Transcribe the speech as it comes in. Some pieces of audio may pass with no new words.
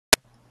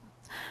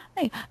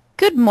Hi.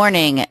 Good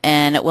morning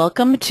and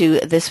welcome to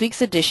this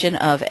week's edition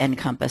of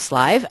NCompass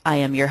Live. I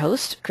am your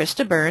host,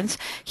 Krista Burns,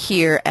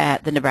 here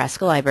at the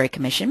Nebraska Library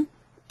Commission.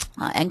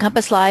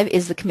 NCompass Live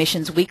is the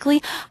Commission's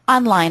weekly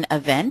online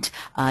event.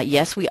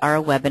 Yes, we are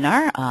a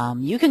webinar.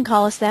 You can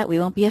call us that. We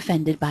won't be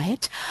offended by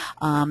it.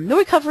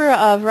 We cover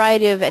a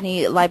variety of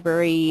any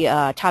library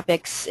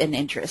topics and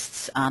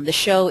interests. The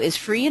show is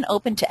free and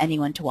open to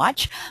anyone to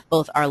watch,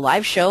 both our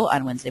live show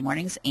on Wednesday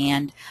mornings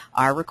and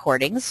our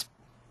recordings.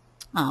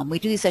 We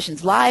do these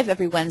sessions live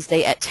every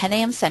Wednesday at 10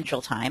 a.m.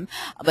 Central Time,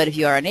 but if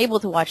you are unable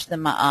to watch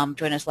them,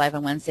 join us live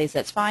on Wednesdays,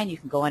 that's fine. You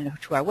can go on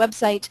to our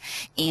website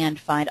and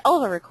find all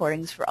of our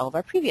recordings for all of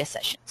our previous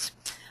sessions.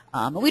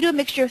 We do a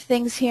mixture of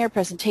things here: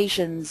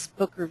 presentations,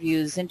 book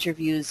reviews,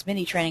 interviews,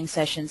 mini training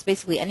sessions,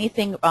 basically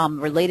anything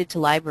related to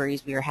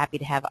libraries we are happy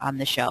to have on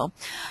the show.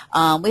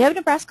 We have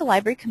Nebraska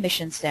Library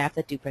Commission staff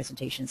that do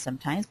presentations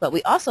sometimes, but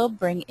we also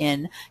bring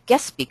in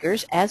guest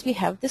speakers as we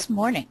have this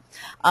morning.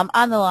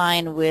 On the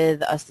line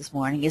with us this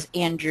morning is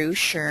Andrew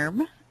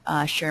Sherman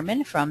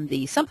from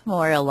the Sump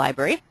Memorial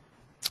Library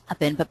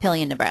up in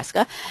Papillion,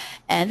 Nebraska,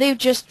 and they've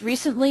just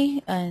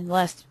recently, in the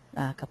last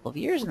couple of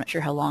years, I'm not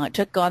sure how long it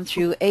took, gone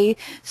through a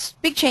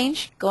big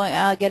change,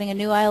 getting a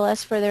new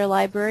ILS for their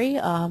library,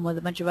 with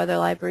a bunch of other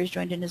libraries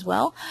joined in as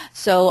well.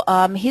 So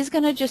he's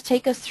going to just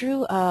take us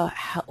through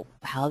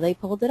how they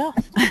pulled it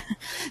off.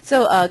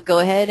 So go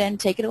ahead and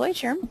take it away,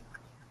 Sherman.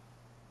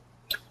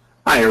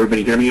 Hi,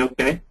 everybody. Hear me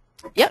okay?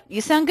 Yep,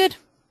 you sound good.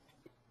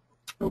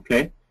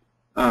 Okay.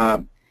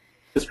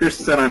 As Chris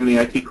said, I'm the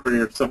IT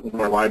coordinator of Sump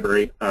Memorial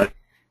Library.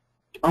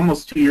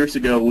 Almost 2 years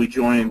ago, we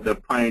joined the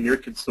Pioneer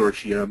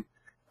Consortium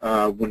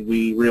when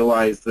we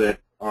realized that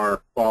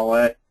our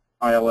Follett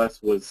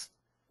ILS was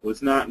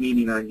not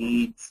meeting our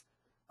needs.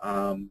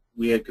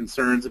 We had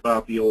concerns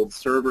about the old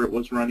server it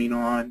was running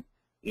on,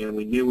 and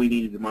we knew we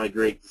needed to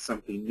migrate to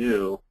something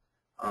new.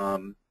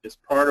 As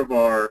part of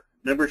our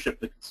membership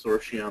to the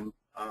consortium,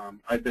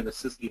 I've been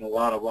assisting a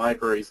lot of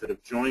libraries that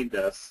have joined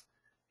us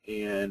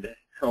and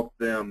helped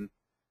them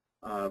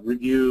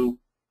review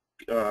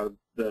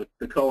the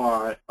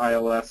COA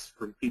ILS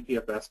from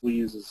PPFS we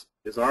use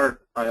is our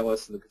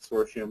ILS in the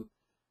consortium,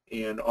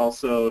 and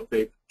also if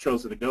they've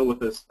chosen to go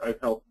with us, I've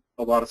helped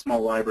a lot of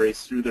small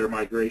libraries through their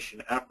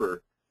migration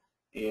effort.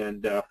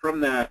 And from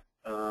that,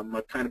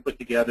 I've kind of put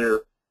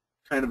together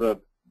kind of a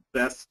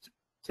best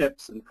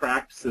tips and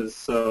practices.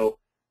 So,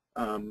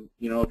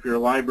 you know, if you're a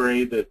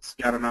library that's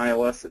got an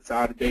ILS that's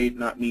out of date,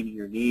 not meeting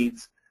your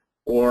needs,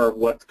 or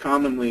what's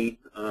commonly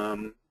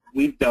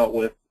we've dealt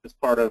with as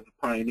part of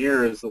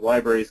Pioneer is the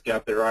library's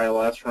got their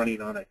ILS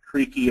running on a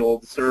creaky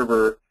old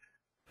server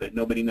that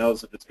nobody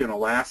knows if it's going to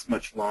last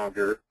much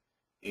longer,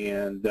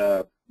 and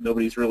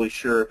nobody's really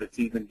sure if it's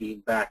even being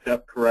backed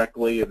up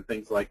correctly and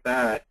things like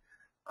that.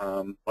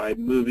 By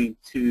moving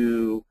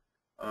to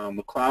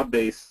a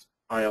cloud-based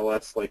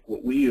ILS like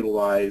what we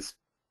utilize,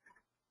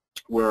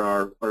 where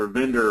our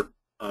vendor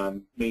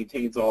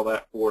maintains all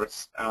that for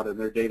us out in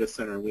their data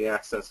center and we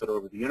access it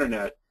over the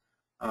internet,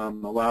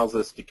 allows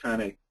us to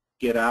kind of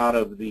get out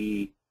of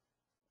the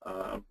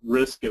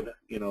risk of,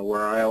 you know,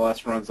 where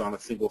ILS runs on a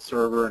single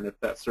server, and if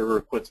that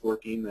server quits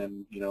working,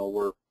 then, you know,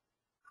 we're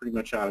pretty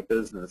much out of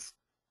business.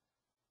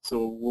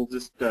 So we'll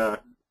just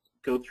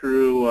go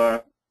through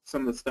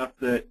some of the stuff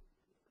that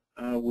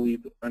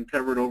we've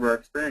uncovered over our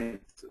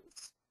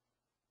experiences.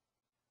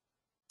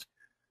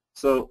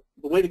 So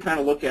the way to kind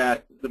of look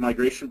at the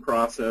migration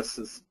process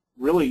is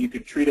really you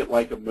could treat it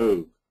like a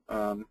move.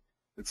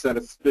 Instead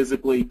of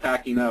physically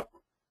packing up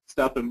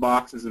stuff in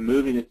boxes and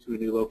moving it to a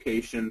new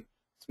location,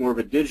 it's more of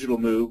a digital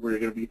move where you're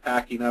going to be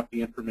packing up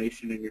the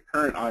information in your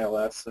current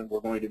ILS and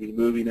we're going to be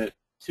moving it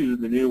to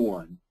the new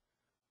one.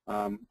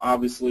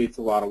 Obviously, it's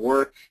a lot of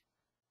work,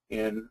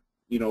 and,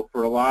 you know,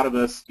 for a lot of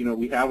us, you know,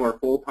 we have our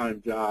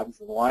full-time jobs,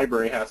 and the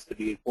library has to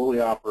be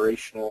fully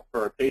operational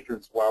for our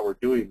patrons while we're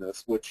doing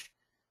this, which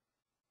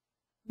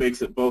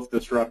makes it both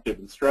disruptive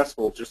and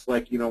stressful. Just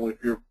like, you know, if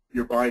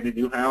you're buying a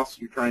new house,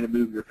 you're trying to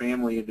move your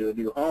family into a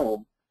new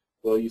home,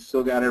 well, you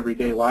still got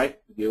everyday life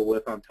to deal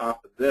with on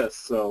top of this.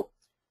 So,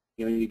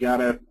 you know, you got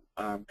to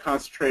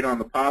concentrate on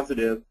the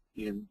positive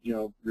and, you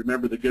know,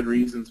 remember the good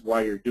reasons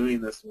why you're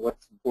doing this and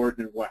what's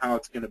important and how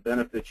it's going to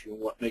benefit you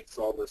and what makes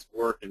all this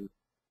work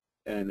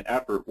and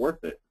effort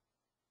worth it.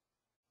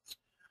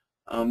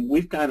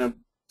 We kind of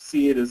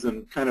see it as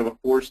in kind of a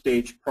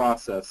four-stage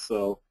process.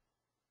 So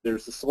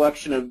there's the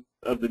selection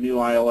of the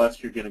new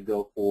ILS you're going to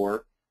go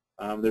for.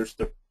 There's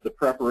the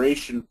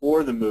preparation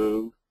for the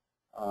move,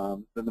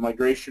 then the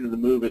migration of the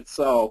move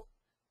itself,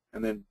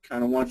 and then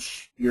kind of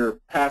once you're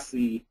past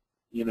the,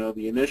 you know,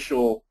 the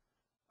initial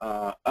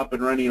up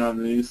and running on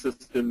the new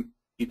system,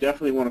 you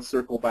definitely want to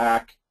circle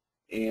back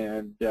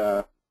and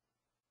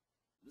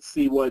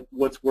see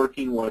what's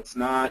working, what's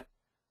not,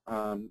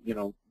 you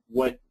know,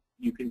 what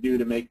you can do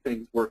to make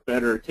things work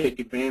better, take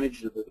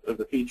advantage of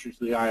the features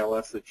of the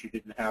ILS that you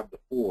didn't have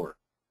before.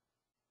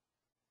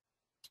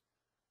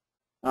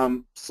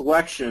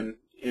 Selection,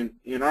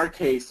 in our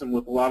case and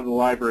with a lot of the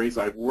libraries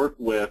I've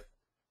worked with,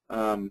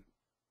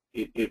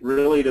 it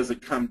really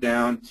doesn't come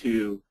down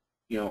to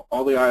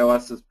all the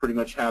ILSs pretty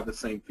much have the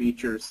same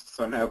features.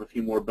 Some have a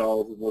few more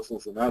bells and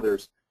whistles than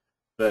others,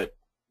 but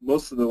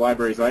most of the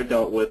libraries I've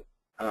dealt with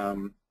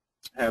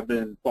have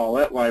been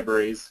Follett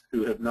libraries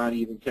who have not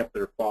even kept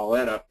their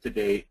Follett up to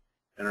date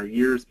and are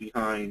years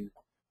behind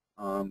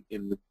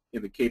in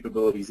the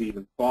capabilities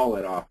even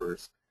Follett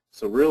offers.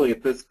 So really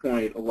at this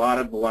point, a lot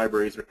of the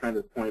libraries are kind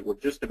of the point where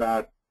just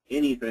about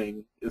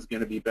anything is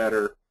going to be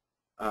better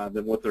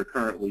than what they're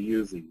currently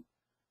using.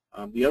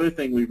 The other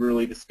thing we've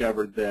really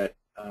discovered that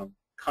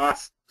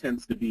cost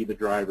tends to be the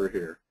driver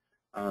here.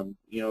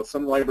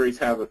 Some libraries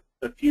have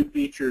a few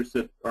features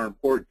that are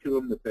important to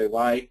them that they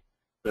like,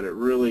 but it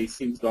really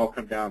seems to all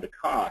come down to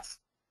cost.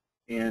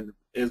 And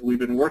as we've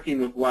been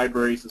working with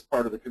libraries as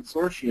part of the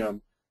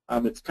consortium,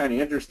 it's kind of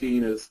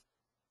interesting is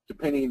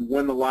depending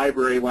when the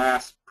library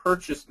last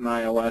purchased an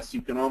ILS,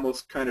 you can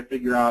almost kind of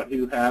figure out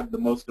who had the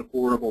most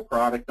affordable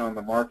product on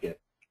the market.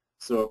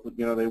 So if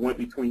they went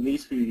between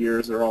these few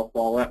years, they're all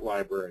Follett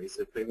libraries.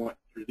 If they went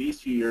through these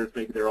few years,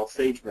 maybe they're all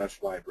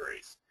Sagebrush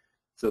libraries.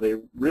 So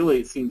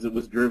it seems it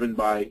was driven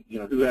by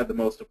who had the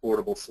most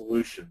affordable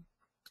solution.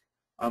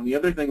 The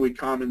other thing we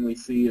commonly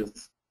see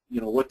is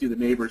what do the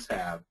neighbors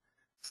have.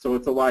 So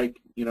it's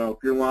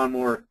if your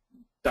lawnmower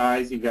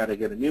dies, you got to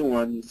get a new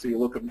one. So you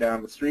look them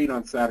down the street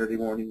on Saturday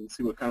morning and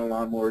see what kind of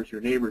lawnmowers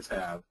your neighbors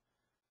have.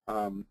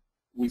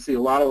 We see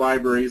a lot of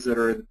libraries that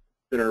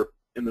are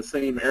in the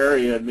same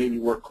area and maybe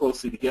work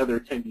closely together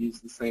tend to use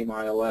the same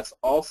ILS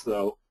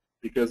also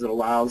because it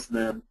allows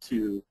them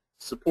to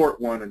support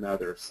one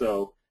another.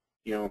 So,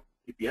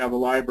 if you have a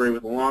library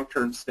with a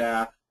long-term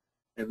staff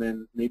and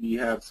then maybe you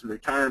have some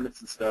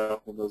retirements and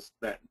stuff, when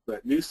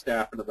that new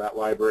staff into that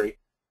library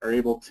are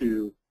able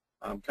to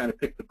kind of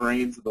pick the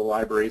brains of the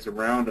libraries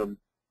around them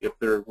if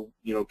they're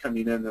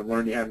coming in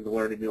and having to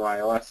learn a new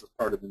ILS as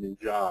part of the new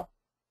job.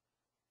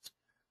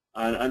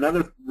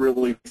 Another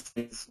really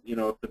is,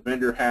 if the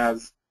vendor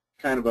has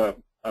kind of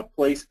a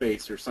play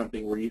space or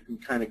something where you can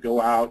kind of go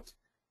out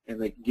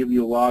and they can give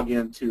you a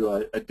login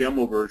to a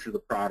demo version of the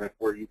product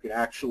where you can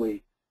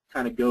actually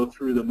kind of go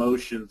through the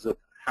motions of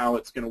how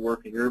it's going to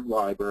work in your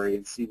library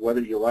and see whether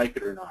you like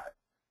it or not.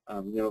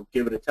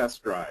 Give it a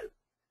test drive.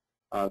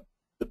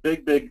 The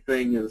big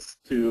thing is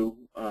to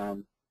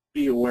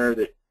be aware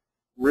that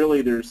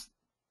really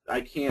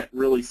I can't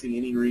really see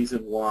any reason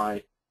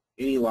why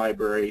any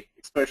library,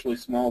 especially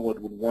small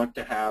one, would want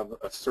to have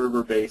a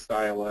server-based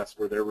ILS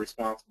where they're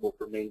responsible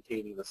for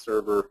maintaining the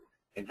server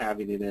and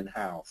having it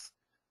in-house.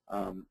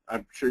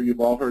 I'm sure you've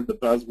all heard the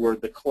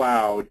buzzword, the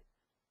cloud.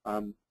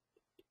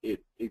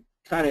 It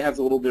kind of has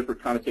a little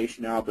different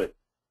connotation now, but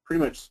pretty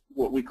much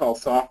what we call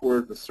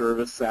software as a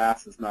service,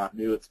 SaaS, is not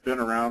new. It's been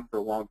around for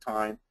a long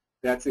time.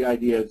 That's the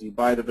idea is you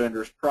buy the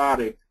vendor's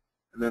product,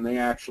 and then they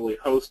actually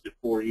host it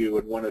for you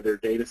in one of their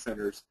data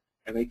centers,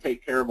 and they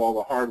take care of all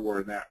the hardware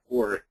in that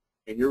for it.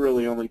 And you're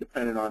really only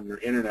dependent on your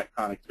internet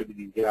connectivity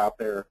to get out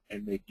there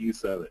and make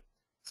use of it.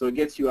 So it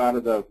gets you out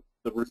of the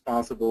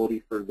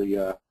responsibility for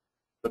the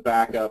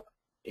backup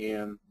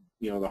and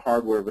the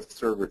hardware of the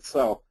server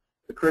itself.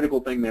 The critical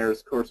thing there is,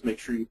 of course, make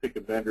sure you pick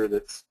a vendor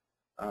that's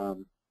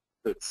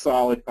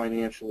solid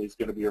financially, is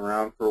going to be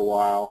around for a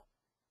while,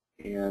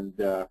 and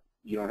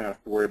you don't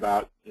have to worry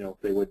about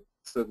if they would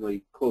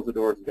suddenly close the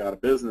doors and go out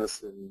of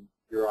business and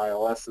your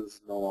ILS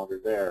is no longer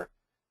there,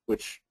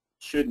 which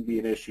shouldn't be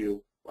an issue.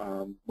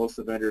 Most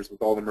of the vendors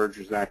with all the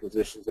mergers and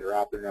acquisitions that are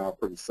out there now are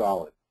pretty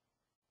solid.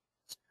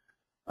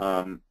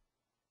 Again,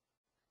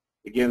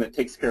 it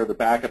takes care of the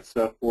backup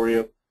stuff for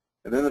you.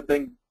 And then the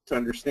thing to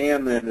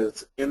understand then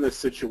is in this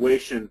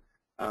situation,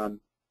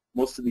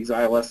 most of these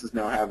ILSs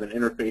now have an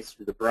interface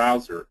through the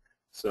browser.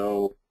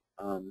 So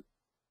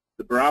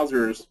the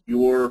browser is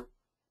your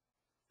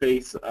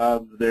face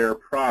of their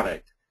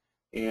product.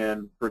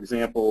 And for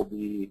example,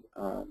 in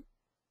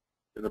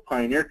the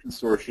Pioneer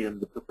Consortium,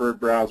 the preferred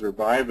browser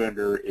by a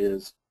vendor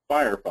is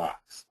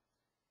Firefox.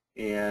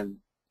 And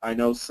I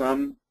know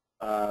some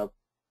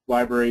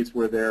libraries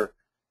where they're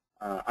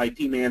IT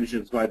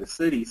managed by the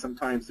city,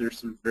 sometimes there's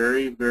some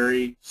very,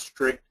 very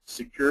strict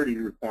security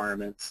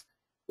requirements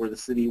where the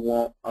city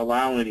won't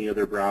allow any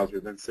other browser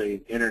than,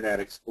 say,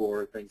 Internet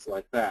Explorer, things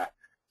like that.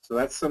 So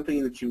that's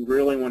something that you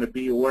really want to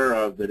be aware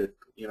of, that if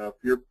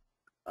your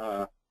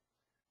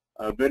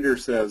vendor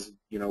says,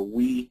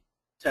 we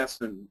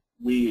test and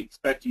we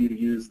expect you to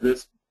use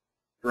this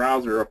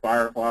browser, a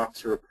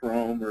Firefox or a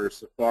Chrome or a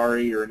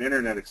Safari or an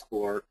Internet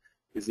Explorer,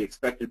 is the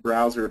expected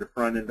browser to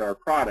front end our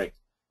product,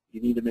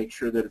 you need to make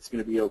sure that it's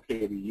going to be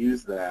okay to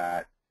use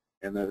that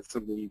and that it's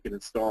something you can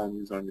install and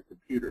use on your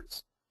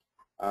computers.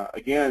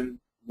 Again,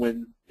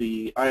 when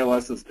the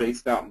ILS is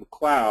based out in the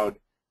cloud,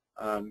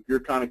 your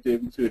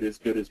connectivity to it is as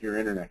good as your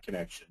internet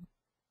connection.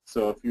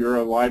 So if you're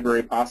a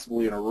library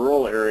possibly in a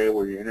rural area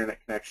where your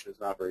internet connection is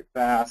not very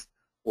fast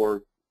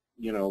or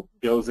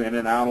goes in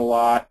and out a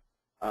lot,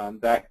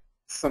 that's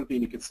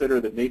something to consider,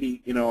 that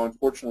maybe,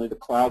 unfortunately the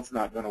cloud's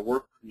not going to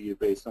work for you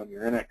based on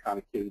your internet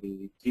connectivity.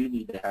 You do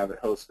need to have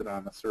it hosted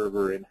on a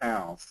server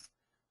in-house.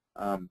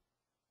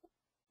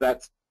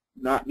 That's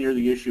not near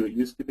the issue it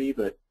used to be,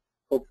 but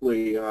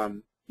hopefully,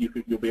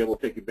 you'll be able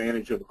to take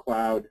advantage of a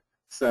cloud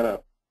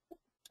setup,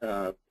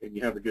 and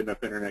you have a good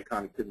enough internet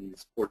connectivity to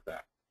support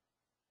that.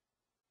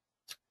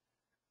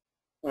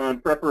 On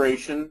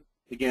preparation,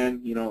 again,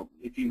 you know,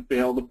 if you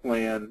fail to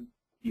plan,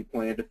 you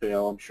plan to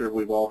fail. I'm sure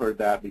we've all heard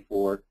that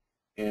before,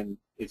 and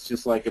it's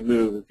just like a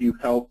move. If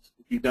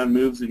you've done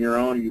moves on your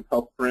own, or you've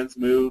helped friends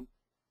move,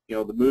 you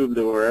know, the move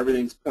where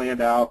everything's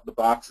planned out, the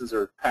boxes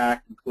are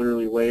packed and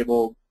clearly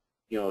labeled,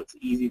 you know, it's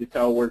easy to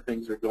tell where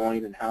things are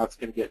going and how it's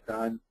going to get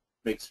done,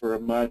 makes for a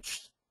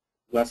much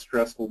less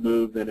stressful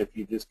move than if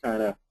you just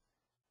kind of,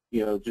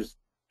 you know, just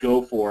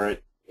go for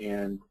it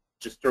and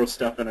just throw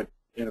stuff in a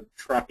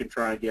truck and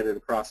try and get it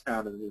across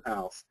town to the new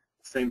house.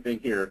 Same thing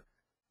here.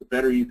 The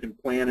better you can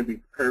plan and be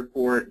prepared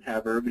for it and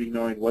have everybody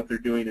knowing what they're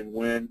doing and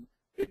when,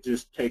 it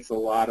just takes a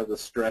lot of the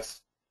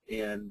stress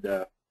and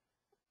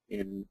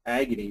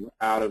agony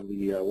out of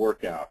the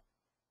workout.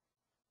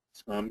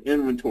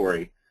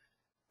 Inventory.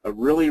 A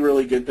really,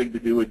 really good thing to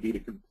do would be to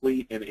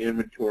complete an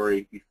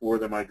inventory before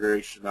the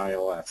migration to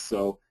ILS.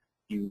 So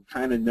you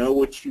kind of know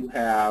what you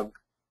have,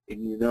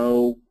 and you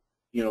know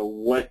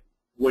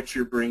what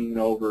you're bringing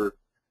over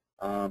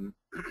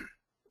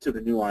to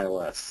the new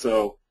ILS.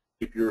 So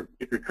if your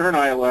current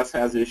ILS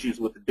has issues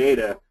with the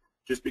data,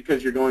 just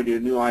because you're going to a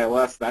new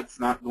ILS, that's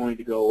not going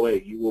to go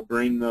away. You will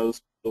bring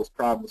those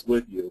problems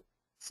with you.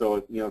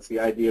 So you know, it's the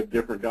idea of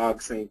different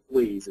dogs, same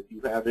fleas. If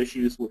you have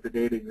issues with the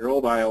data in your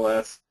old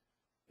ILS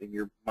and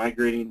you're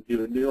migrating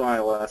to a new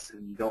ILS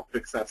and you don't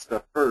fix that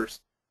stuff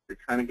first, you're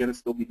kind of going to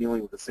still be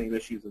dealing with the same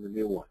issues in the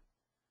new one.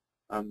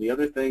 The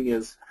other thing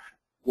is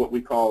what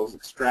we call is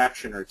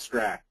extraction or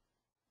extract.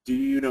 Do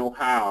you know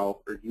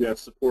how, or do you have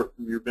support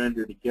from your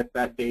vendor to get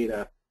that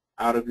data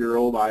out of your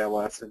old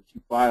ILS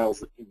into files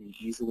that can be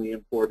easily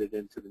imported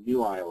into the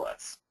new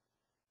ILS?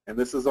 And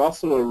this is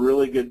also a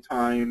really good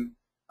time.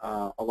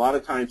 A lot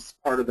of times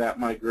part of that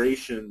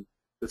migration,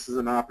 this is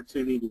an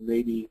opportunity to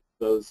maybe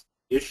those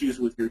issues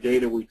with your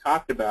data we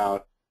talked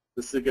about,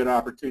 this is a good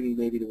opportunity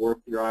maybe to work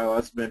with your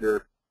ILS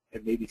vendor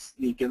and maybe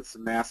sneak in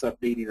some mass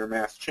updating or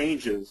mass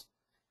changes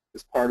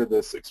as part of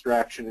this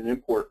extraction and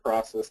import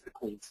process to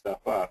clean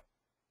stuff up.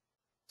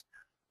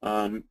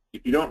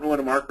 If you don't know what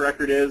a mark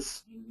record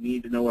is, you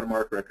need to know what a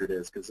mark record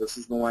is, because this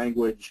is the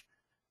language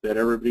that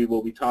everybody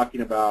will be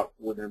talking about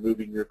when they're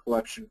moving your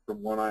collection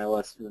from one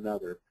ILS to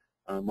another.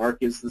 Mark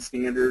is the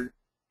standard,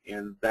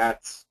 and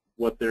that's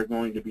what they're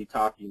going to be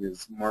talking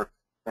is mark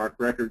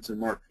records and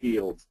mark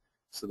fields.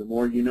 So the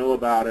more you know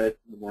about it,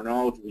 the more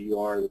knowledgeable you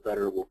are, the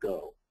better it will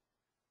go.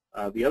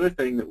 The other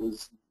thing that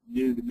was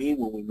new to me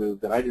when we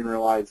moved that I didn't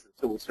realize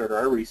until we started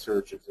our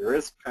research is there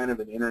is kind of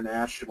an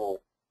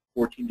international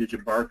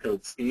 14-digit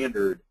barcode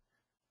standard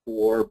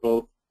for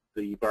both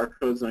the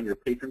barcodes on your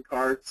patron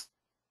cards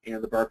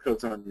and the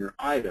barcodes on your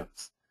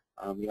items.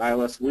 The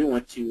ILS we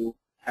went to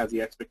has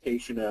the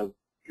expectation of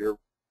your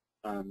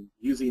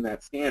using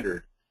that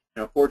standard.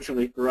 Now,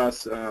 fortunately for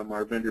us,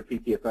 our vendor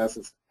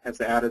PTFS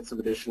has added some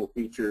additional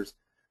features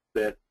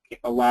that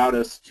allowed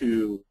us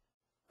to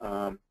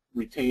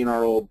retain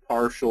our old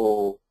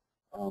partial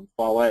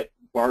Follett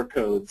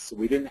barcodes, so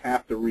we didn't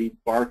have to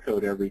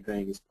re-barcode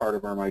everything as part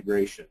of our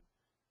migration.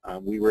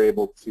 We were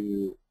able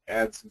to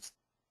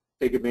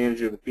take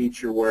advantage of a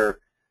feature where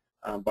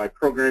by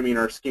programming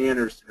our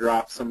scanners to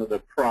drop some of the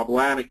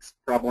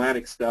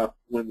problematic stuff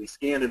when we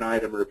scan an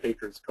item or a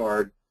patron's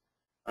card,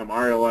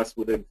 ILS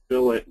would then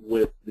fill it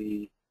with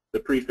the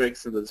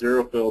prefix and the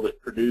zero fill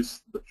that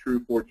produced the true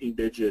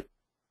 14-digit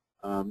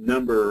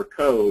number or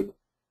code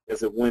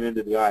as it went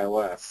into the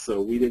ILS.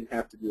 So we didn't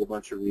have to do a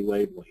bunch of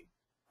relabeling.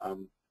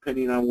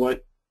 Depending on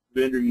what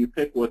vendor you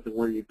pick with and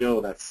where you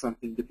go, that's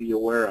something to be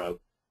aware of.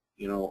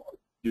 You know,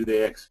 do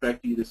they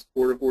expect you to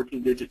support a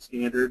 14-digit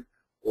standard,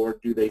 or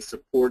do they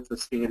support the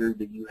standard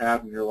that you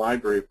have in your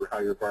library for how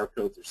your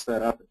barcodes are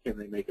set up, and can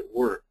they make it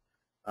work?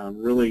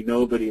 Really,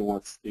 nobody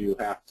wants to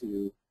have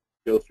to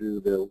go through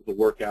the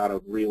workout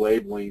of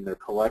relabeling their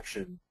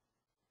collection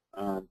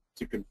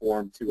to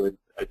conform to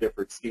a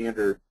different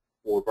standard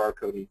for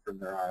barcoding from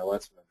their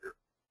ILS vendor.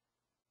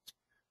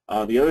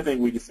 The other thing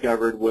we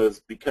discovered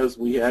was because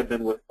we had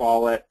been with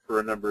Follett for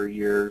a number of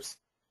years,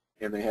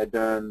 and they had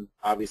done,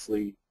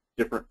 obviously,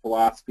 different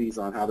philosophies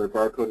on how their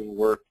barcoding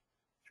worked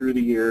through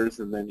the years,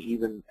 and then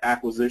even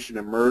acquisition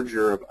and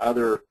merger of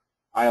other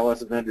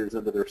ILS vendors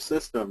into their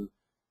system,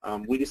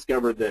 we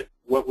discovered that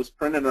what was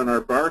printed on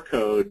our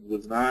barcode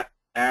was not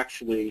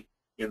actually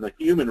in the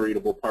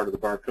human-readable part of the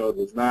barcode,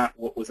 was not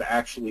what was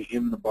actually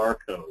in the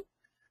barcode.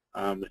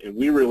 And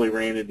we really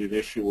ran into an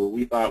issue where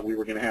we thought we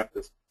were going to have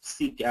to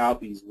seek out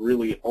these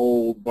really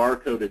old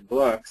barcoded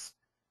books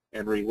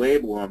and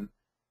relabel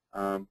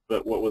them.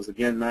 But what was,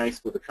 again,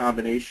 nice with a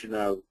combination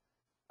of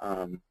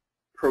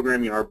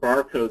programming our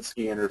barcode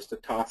scanners to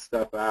toss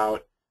stuff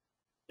out,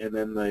 and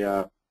then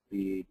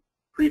the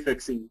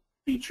prefixing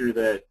feature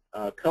that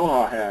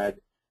Koha had,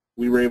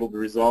 we were able to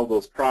resolve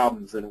those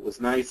problems, and it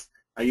was nice.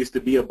 I used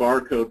to be a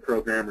barcode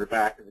programmer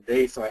back in the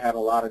day, so I had a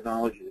lot of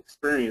knowledge and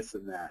experience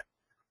in that.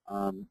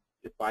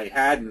 If I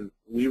hadn't,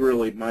 we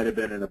really might have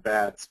been in a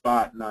bad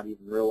spot and not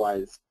even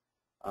realized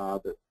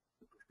that the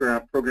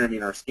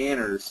programming our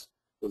scanners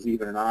was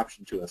even an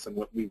option to us. And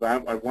what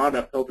I wound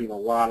up helping a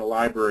lot of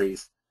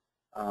libraries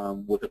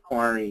with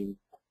acquiring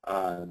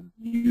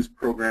used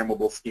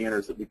programmable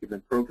scanners that we could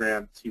then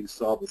program to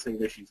solve the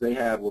same issues they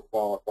had with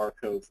fallout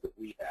barcodes that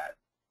we had.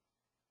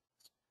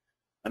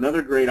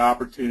 Another great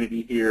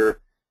opportunity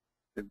here,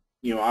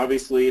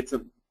 obviously it's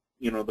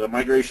the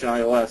migration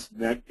ILS,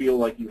 you might feel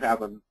like you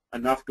have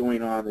enough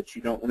going on that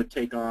you don't want to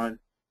take on,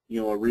 a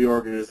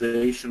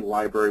reorganization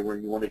library where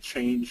you want to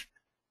change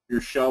your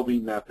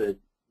shelving method,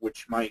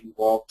 which might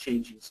involve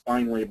changing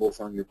spine labels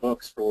on your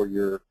books for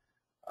your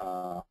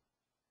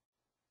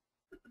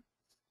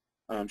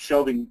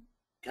shelving,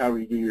 how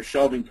you do your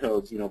shelving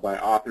codes, by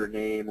author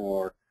name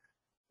or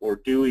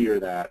Dewey or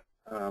that.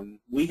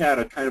 We had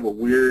a kind of a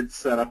weird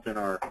setup in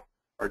our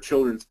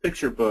children's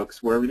picture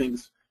books where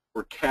everything's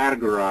were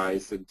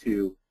categorized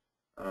into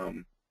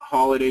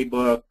holiday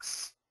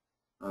books.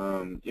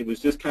 It was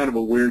just kind of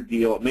a weird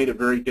deal. It made it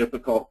very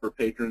difficult for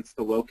patrons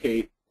to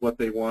locate what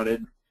they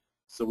wanted.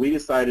 So we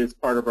decided as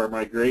part of our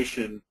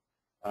migration,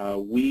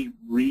 we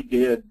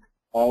redid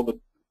all the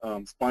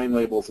spine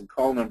labels and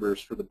call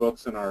numbers for the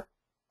books in our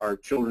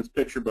children's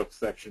picture book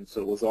section.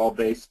 So it was all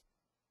based,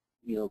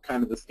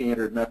 kind of the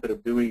standard method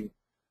of doing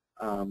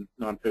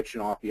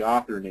nonfiction off the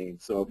author name.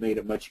 So it made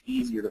it much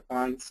easier to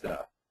find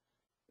stuff.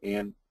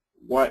 And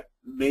what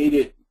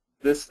made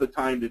this the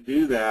time to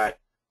do that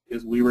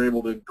is we were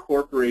able to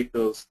incorporate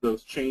those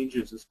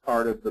changes as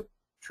part of the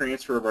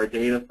transfer of our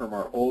data from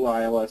our old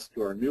ILS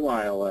to our new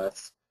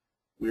ILS.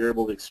 We were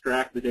able to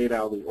extract the data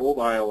out of the old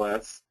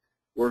ILS,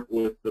 work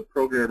with the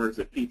programmers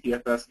at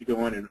PTFS to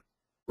go in and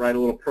write a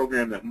little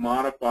program that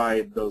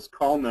modified those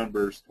call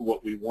numbers to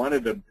what we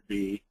wanted them to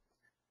be.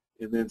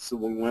 And then so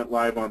when we went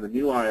live on the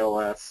new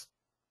ILS,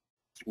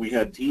 we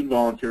had teen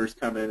volunteers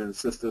come in and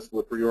assist us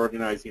with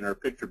reorganizing our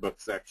picture book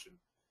section.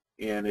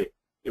 And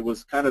it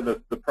was kind of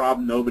the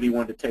problem nobody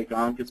wanted to take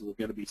on because it was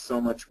going to be so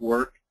much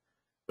work.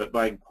 But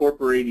by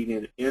incorporating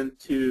it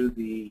into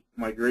the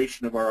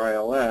migration of our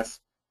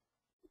ILS,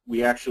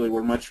 we actually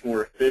were much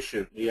more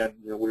efficient. We had,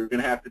 we were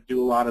going to have to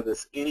do a lot of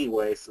this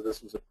anyway, so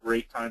this was a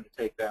great time to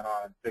take that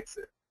on and fix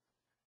it.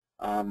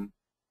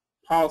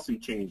 Policy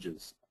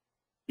changes.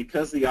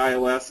 Because the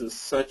ILS is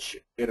such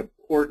an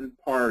important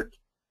part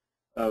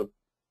of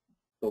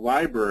the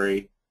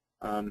library,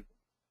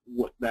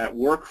 that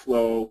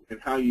workflow and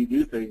how you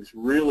do things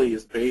really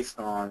is based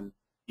on,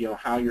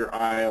 how your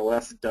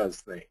ILS does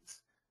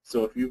things.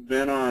 So if you've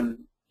been on,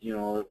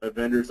 a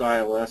vendor's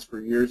ILS for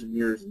years and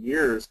years and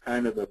years,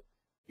 kind of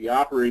the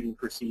operating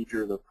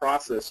procedure, the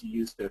process you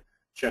use to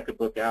check a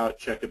book out,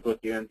 check a book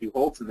in, do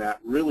holds in that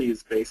really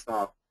is based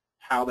off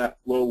how that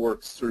flow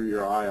works through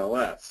your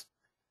ILS.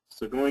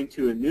 So going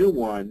to a new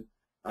one,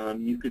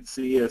 you could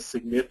see a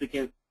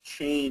significant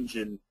change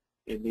in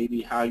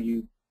maybe how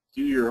you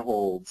do your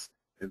holds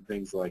and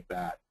things like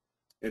that.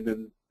 And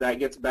then that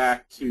gets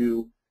back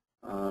to,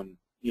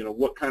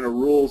 what kind of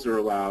rules are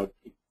allowed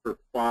for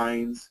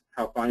fines,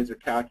 how fines are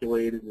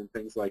calculated and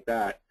things like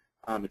that.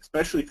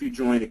 Especially if you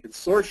join a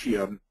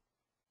consortium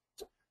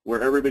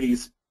where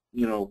everybody's,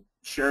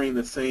 sharing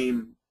the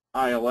same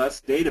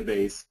ILS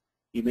database,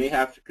 you may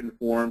have to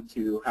conform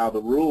to how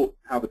the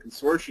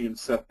consortium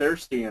set their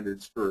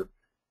standards for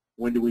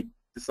when do we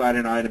decide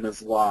an item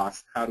is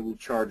lost, how do we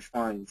charge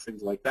fines,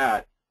 things like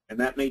that. And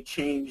that may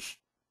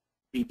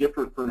be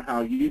different from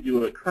how you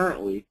do it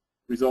currently,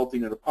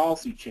 resulting in a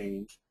policy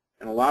change.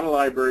 And a lot of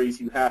libraries,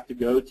 you have to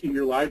go to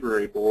your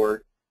library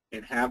board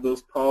and have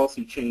those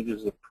policy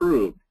changes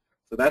approved.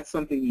 So that's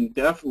something you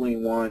definitely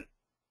want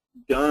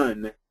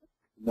done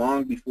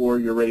long before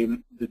you're ready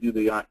to do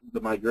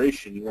the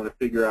migration. You want to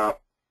figure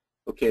out,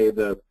 okay,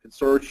 the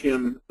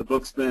consortium, the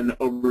book's been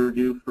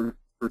overdue for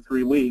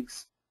 3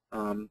 weeks.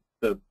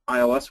 The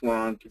ILS we're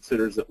on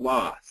considers it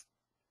lost.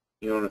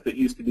 And if it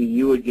used to be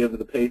you would give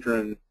the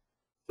patron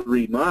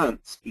 3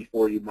 months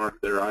before you mark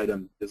their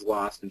item as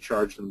lost and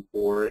charge them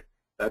for it,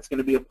 that's going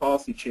to be a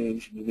policy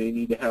change, and you may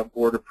need to have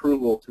board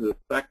approval to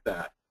affect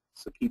that.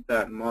 So keep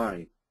that in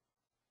mind.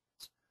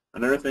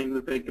 Another thing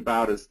to think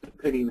about is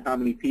depending how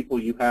many people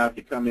you have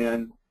to come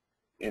in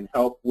and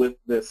help with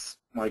this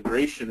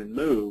migration and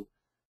move,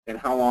 and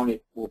how long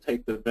it will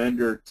take the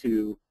vendor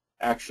to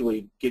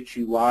actually get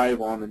you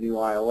live on the new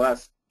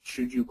ILS.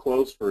 Should you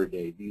close for a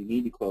day? Do you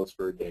need to close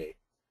for a day?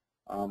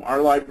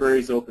 Our library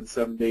is open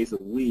 7 days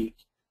a week,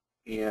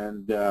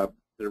 and there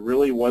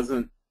really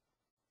wasn't,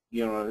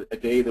 a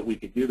day that we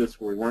could do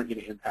this where we weren't going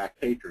to impact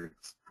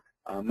patrons.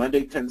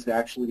 Monday tends to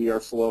actually be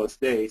our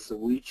slowest day, so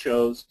we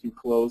chose to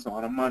close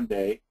on a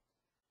Monday.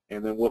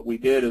 And then what we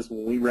did is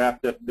when we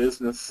wrapped up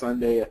business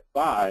Sunday at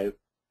 5,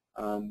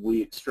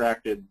 we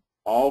extracted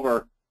all of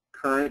our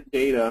current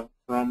data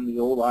from the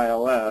old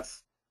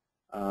ILS,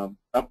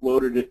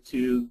 uploaded it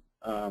to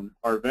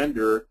our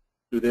vendor,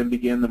 who then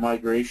began the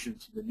migration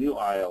to the new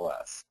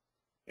ILS.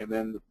 And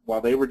then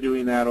while they were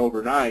doing that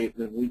overnight,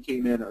 then we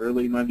came in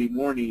early Monday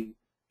morning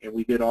and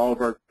we did all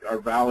of our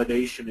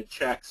validation and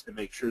checks to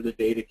make sure the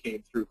data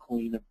came through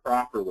clean and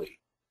properly.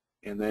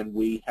 and then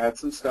we had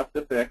some stuff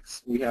to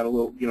fix. We had a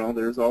little,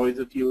 there's always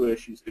a few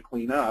issues to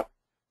clean up,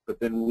 but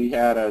then we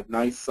had a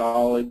nice,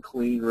 solid,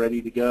 clean,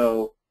 ready to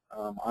go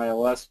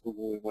ILS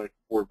when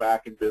we're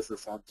back in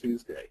business on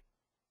Tuesday.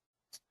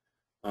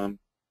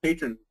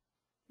 Patron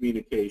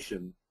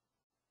communication.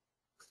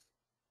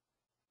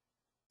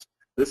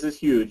 This is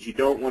huge. You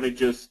don't want to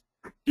just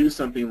do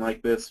something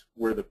like this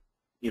where if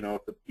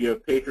you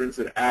have patrons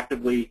that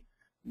actively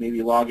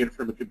maybe log in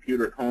from a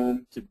computer at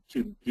home to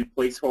do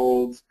place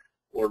holds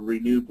or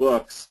renew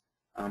books.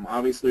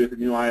 Obviously, with the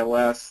new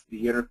ILS,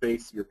 the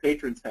interface your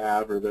patrons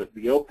have, or the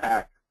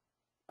OPAC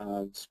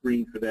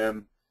screen for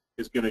them,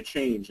 is going to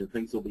change and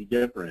things will be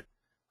different.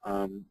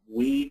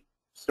 We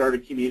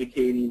started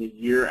communicating a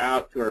year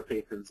out to our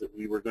patrons that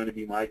we were going to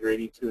be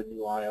migrating to a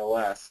new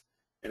ILS.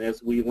 And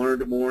as we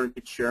learned more and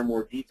could share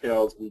more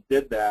details, we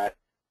did that,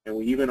 and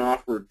we even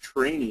offered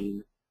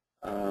training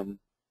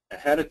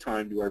ahead of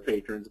time to our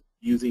patrons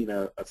using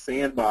a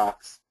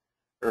sandbox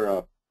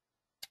or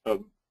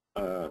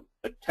a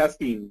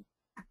testing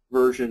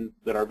version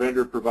that our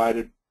vendor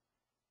provided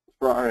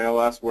for our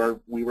ILS, where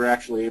we were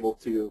actually able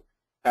to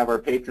have our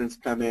patrons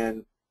come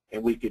in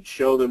and we could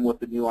show them what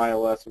the new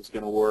ILS was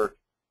going to work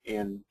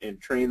and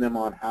train them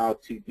on how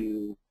to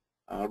do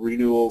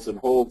renewals and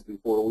holds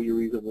before we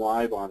were even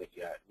live on it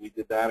yet. We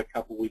did that a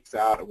couple weeks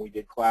out, and we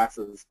did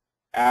classes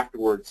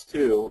afterwards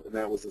too, and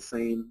that was the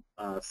same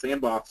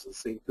sandbox, the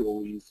same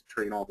tool we used to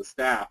train all the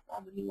staff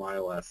on the new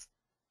ILS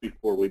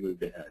before we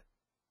moved ahead.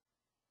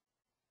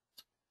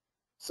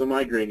 So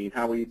migrating,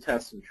 how will you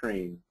test and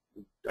train?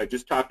 I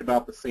just talked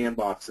about the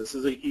sandbox. This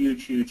is a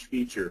huge, huge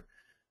feature.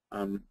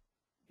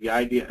 The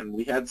idea, and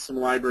we had some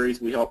libraries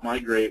we helped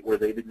migrate where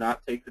they did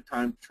not take the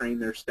time to train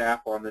their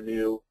staff on the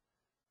new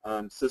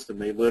system.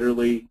 They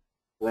literally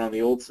were on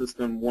the old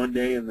system one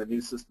day and the new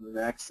system the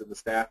next, and the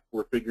staff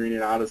were figuring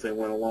it out as they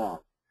went along.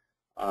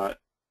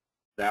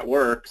 That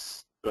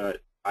works,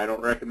 but I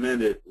don't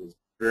recommend it. It was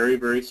very,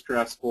 very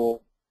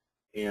stressful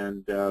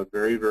and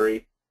very,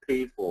 very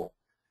painful.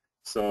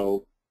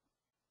 So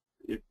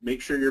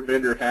make sure your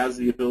vendor has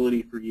the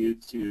ability for you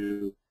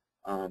to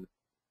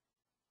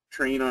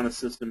train on a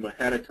system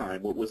ahead of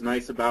time. What was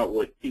nice about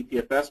what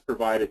PTFS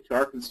provided to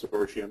our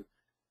consortium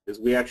is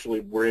we actually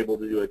were able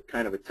to do a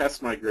kind of a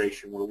test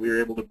migration where we were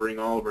able to bring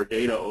all of our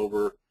data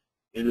over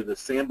into the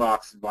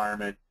sandbox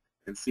environment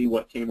and see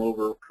what came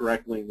over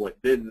correctly and what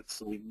didn't.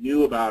 So we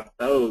knew about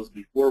those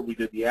before we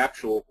did the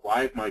actual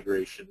live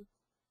migration,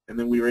 and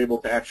then we were able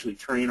to actually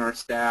train our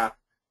staff,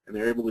 and they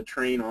were able to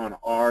train on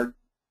our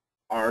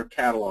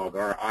catalog,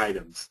 our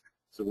items.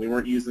 So we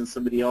weren't using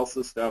somebody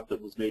else's stuff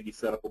that was maybe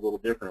set up a little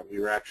different. We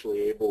were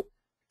actually able to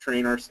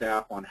train our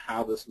staff on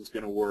how this was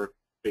going to work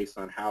based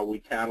on how we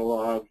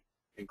catalog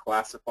and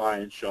classify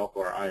and shelf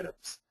our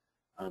items.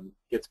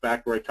 Gets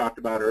back to where I talked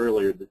about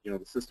earlier that the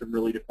system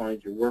really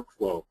defines your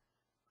workflow.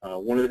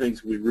 One of the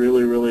things we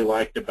really, really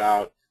liked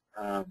about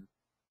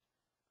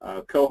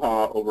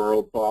Koha over our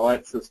old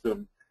Follett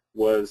system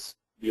was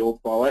the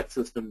old Follett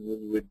system,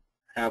 when you would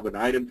have an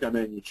item come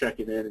in, you check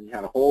it in, and you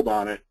had a hold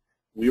on it,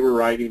 we were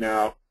writing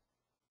out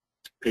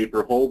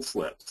paper hold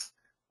slips.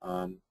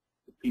 The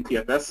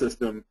PTFS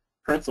system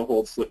prints a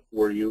hold slip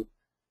for you,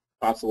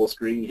 pops a little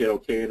screen, you hit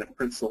OK, and it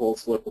prints the whole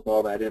slip with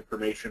all that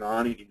information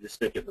on it. You just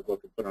stick it in the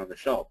book and put it on the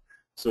shelf.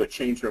 So it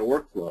changed our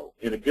workflow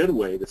in a good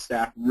way. The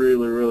staff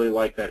really, really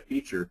liked that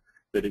feature,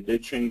 but it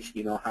did change,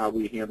 how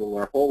we handle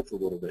our holds a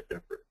little bit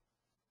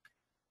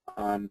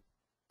different.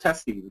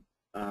 Testing.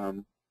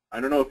 I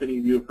don't know if any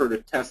of you have heard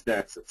of test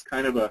decks. It's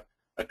kind of a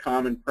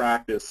common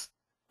practice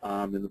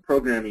in the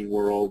programming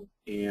world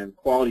and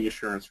quality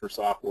assurance for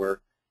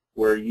software,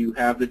 where you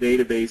have the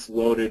database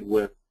loaded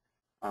with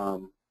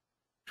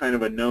kind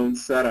of a known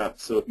setup.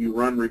 So if you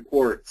run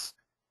reports,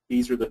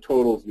 these are the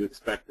totals you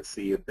expect to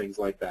see and things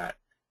like that.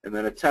 And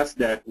then a test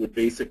deck would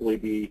basically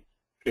be,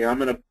 okay,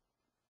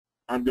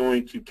 I'm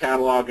going to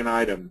catalog an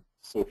item.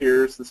 So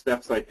here's the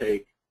steps I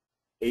take,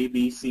 A,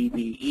 B, C,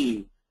 D,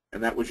 E,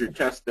 and that was your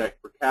test deck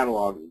for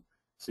cataloging.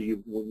 So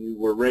when you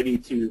were ready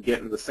to get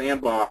into the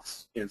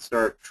sandbox and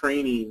start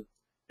training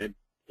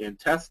and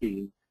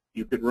testing,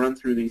 you could run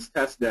through these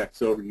test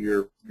decks over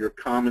your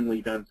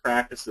commonly done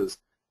practices.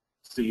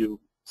 So you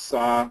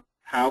saw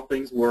how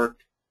things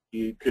worked.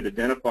 You could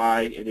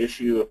identify an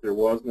issue if there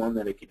was one,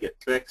 that it could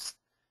get fixed.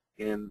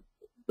 And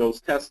those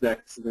test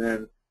decks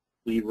then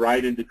lead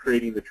right into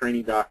creating the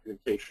training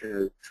documentation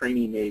or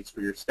training aids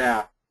for your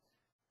staff.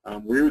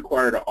 We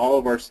required all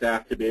of our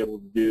staff to be able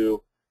to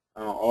do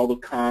all the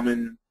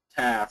common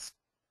tasks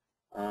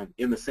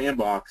in the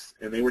sandbox,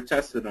 and they were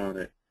tested on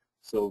it.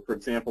 So, for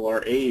example,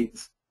 our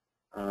aides,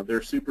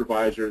 their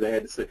supervisor, they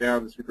had to sit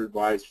down, the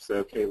supervisor said,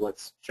 okay,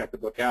 let's check the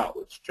book out,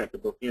 let's check the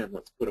book in,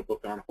 let's put a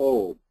book on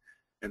hold.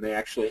 And they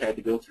actually had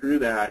to go through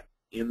that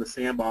in the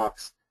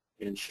sandbox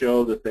and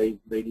show that they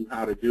knew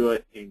how to do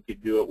it and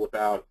could do it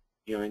without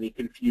any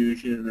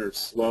confusion or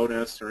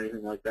slowness or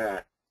anything like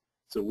that.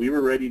 So we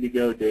were ready to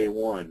go day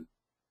one.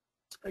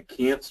 I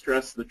can't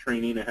stress the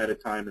training ahead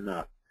of time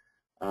enough.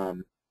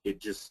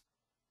 It's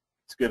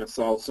going to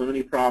solve so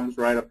many problems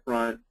right up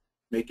front.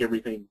 make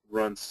everything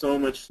run so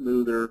much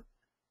smoother,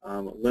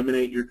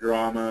 eliminate your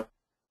drama,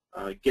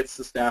 gets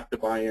the staff to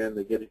buy in,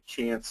 they get a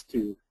chance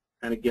to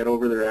kind of get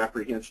over their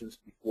apprehensions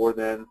before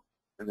then.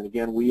 And then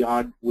again, we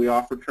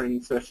offer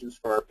training sessions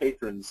for our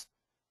patrons.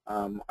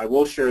 I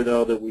will share,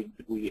 though, that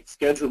we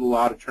scheduled a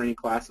lot of training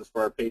classes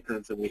for our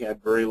patrons, and we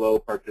had very low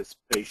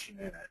participation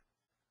in it.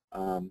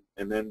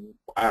 And then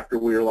after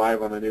we were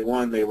live on the new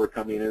one, they were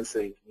coming in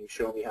saying, can you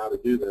show me how to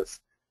do this?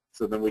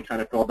 So then we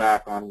kind of fell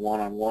back on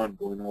one-on-one,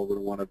 going over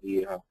to one of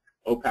the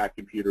OPAC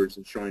computers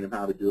and showing them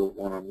how to do it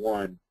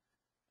one-on-one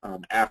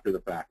after the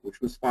fact,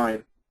 which was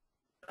fine.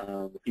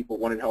 The people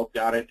wanted help,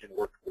 got it, and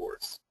worked for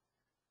us.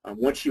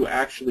 Once you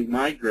actually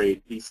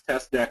migrate, these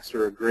test decks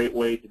are a great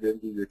way to then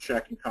do your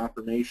check and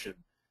confirmation.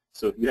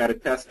 So if you had a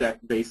test deck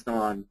based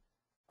on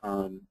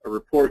a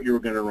report you were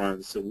going to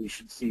run, so we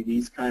should see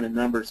these kind of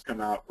numbers come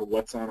out for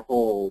what's on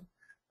hold,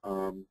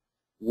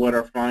 what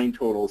our fine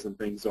totals and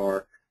things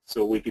are,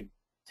 so we could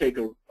take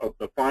a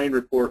fine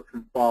report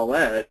from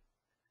Follett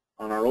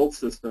on our old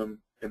system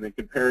and then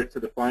compare it to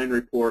the fine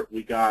report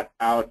we got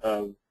out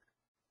of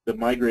the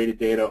migrated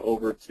data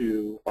over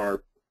to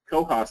our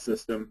Koha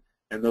system,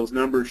 and those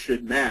numbers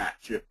should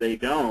match. If they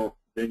don't,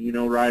 then you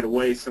know right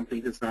away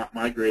something has not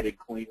migrated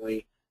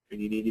cleanly and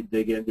you need to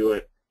dig into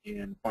it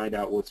and find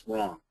out what's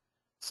wrong.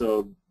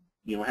 So,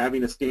 you know,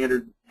 having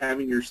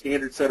your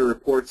standard set of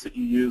reports that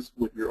you use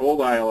with your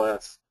old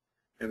ILS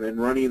and then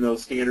running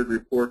those standard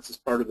reports as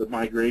part of the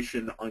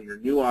migration on your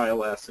new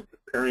ILS and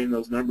comparing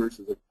those numbers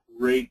is a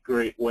great,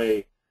 great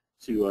way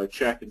to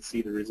check and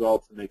see the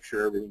results and make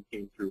sure everything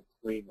came through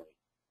cleanly.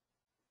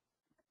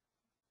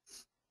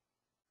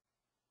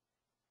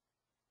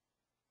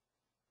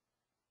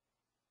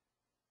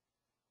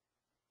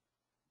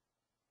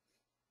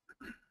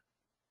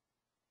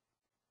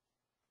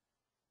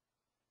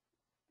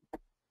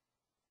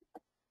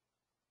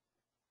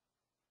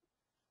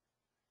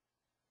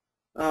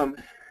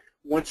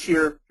 Once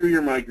you're through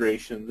your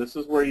migration, this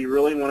is where you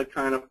really want to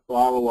kind of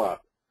follow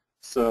up.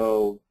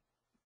 So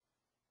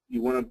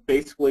you want to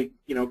basically,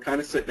 you know,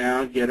 kind of sit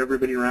down, get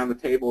everybody around the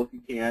table if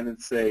you can,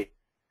 and say,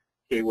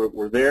 okay,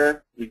 we're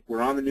there,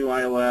 we're on the new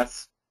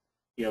ILS.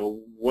 You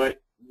know,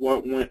 what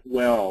went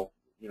well?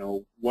 You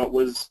know, what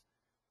worked,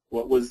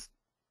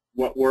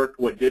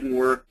 what didn't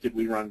work? Did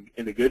we run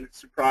into good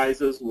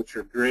surprises, which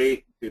are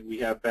great? Did we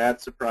have bad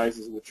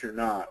surprises, which are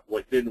not?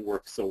 What didn't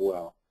work so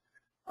well?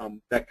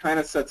 That kind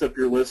of sets up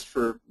your list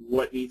for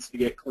what needs to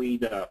get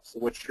cleaned up. So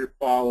what's your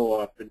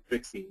follow-up and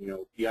fixing? You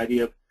know, the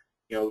idea of,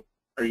 you know,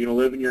 are you going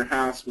to live in your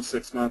house with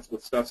 6 months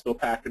with stuff still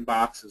packed in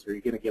boxes, or are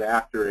you going to get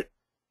after it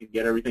and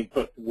get everything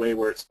put away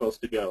where it's supposed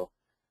to go?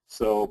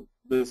 So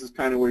this is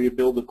kind of where you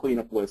build the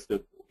cleanup list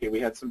of, okay, we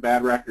had some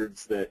bad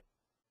records that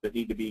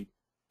need to be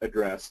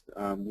addressed.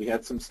 We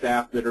had some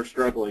staff that are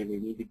struggling.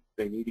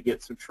 They need to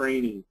get some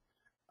training.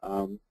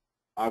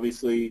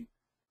 Obviously,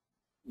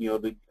 you know,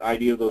 the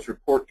idea of those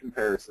report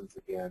comparisons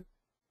again,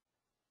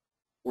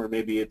 where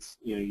maybe it's,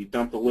 you know, you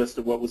dumped a list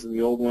of what was in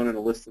the old one and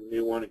a list of the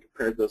new one and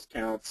compared those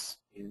counts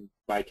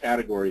by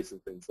categories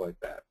and things like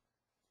that.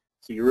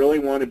 So you really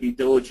want to be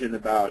diligent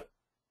about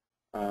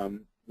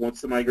once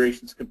the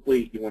migration is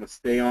complete, you want to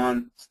stay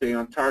on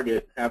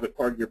target, have it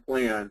part of your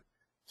plan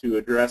to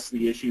address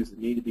the issues that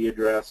need to be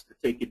addressed, to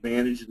take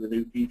advantage of the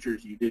new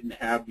features you didn't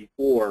have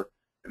before,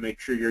 and make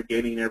sure you're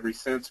getting every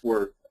cent's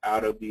worth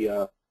out of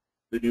the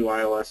new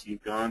ILS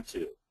you've gone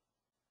to.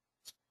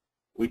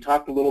 We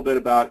talked a little bit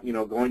about, you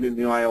know, going to the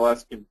new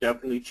ILS can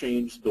definitely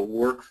change the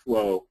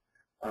workflow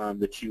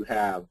that you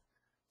have.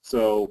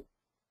 So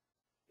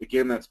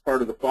again, that's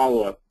part of the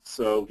follow-up.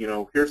 So, you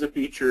know, here's a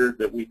feature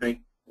that we think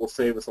will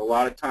save us a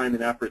lot of time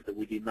and effort that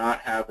we did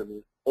not have in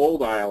the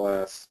old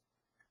ILS.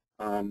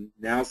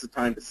 Now's the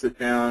time to sit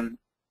down,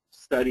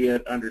 study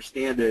it,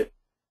 understand it,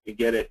 and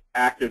get it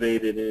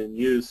activated and in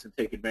use and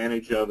take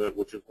advantage of it,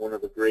 which is one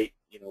of the great,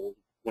 you know,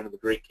 one of the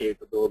great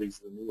capabilities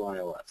of the new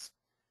ILS.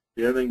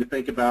 The other thing to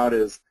think about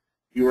is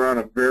if you were on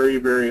a very,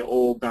 very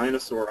old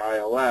dinosaur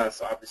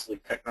ILS, obviously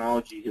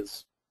technology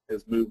has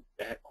moved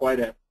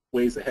quite a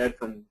ways ahead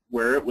from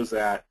where it was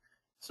at.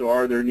 So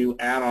are there new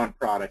add-on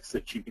products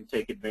that you can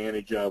take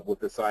advantage of with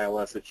this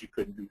ILS that you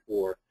couldn't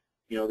before?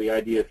 You know, the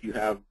idea if you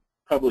have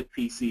public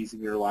PCs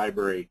in your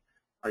library,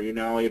 are you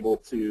now able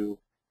to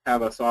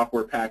have a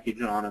software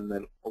package on them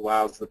that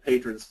allows the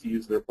patrons to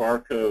use their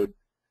barcode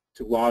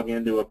to log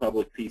into a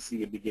public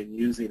PC and begin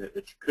using it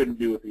that you couldn't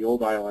do with the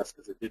old ILS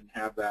because it didn't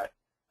have that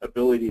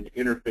ability to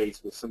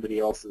interface with somebody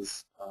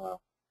else's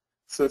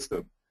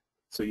system.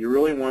 So you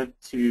really want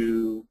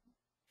to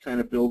kind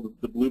of build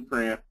the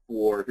blueprint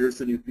for here's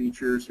the new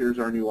features, here's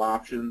our new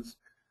options.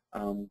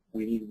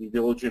 We need to be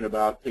diligent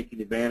about taking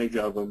advantage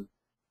of them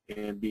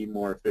and being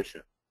more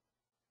efficient.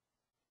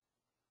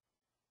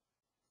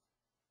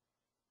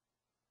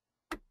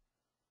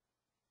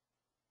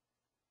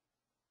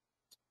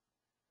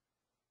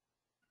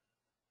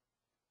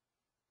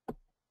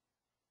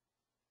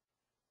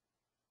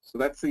 So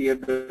that's the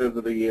end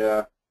of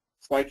the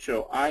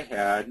slideshow I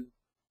had.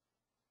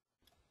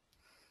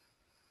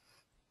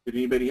 Did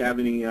anybody have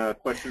any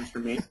questions for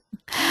me?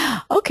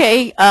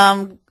 Okay.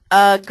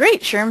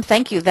 Great, Sherm.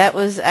 Thank you. That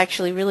was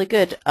actually really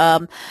good.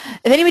 If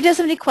anybody does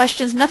have any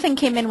questions, nothing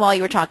came in while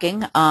you were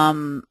talking. I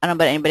don't know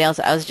about anybody else.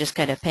 I was just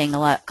kind of paying a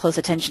lot close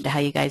attention to how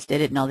you guys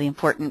did it and all the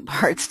important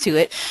parts to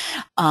it.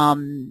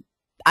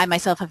 I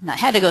myself have not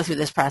had to go through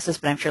this process,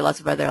 but I'm sure lots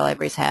of other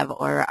libraries have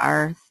or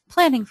are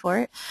planning for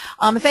it.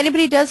 If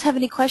anybody does have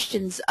any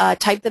questions,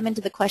 type them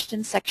into the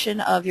questions section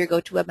of your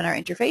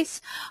GoToWebinar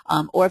interface.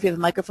 Or if you have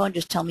a microphone,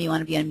 just tell me you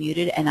want to be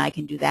unmuted, and I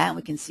can do that, and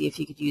we can see if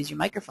you could use your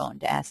microphone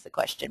to ask the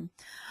question.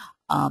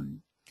 Now,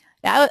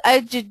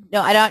 I'm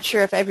not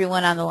sure if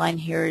everyone on the line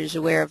here is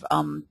aware of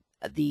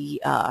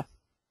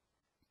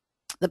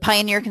the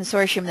Pioneer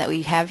Consortium that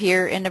we have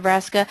here in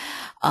Nebraska.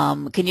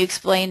 Can you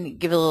explain,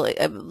 give a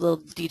little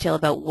detail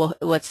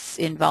about what's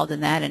involved in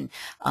that? And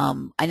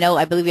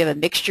I believe we have a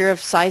mixture of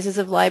sizes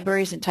of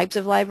libraries and types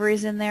of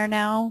libraries in there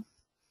now.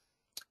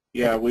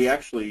 Yeah, we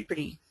actually,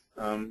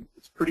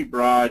 it's pretty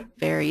broad,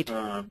 varied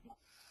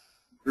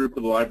group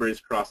of the libraries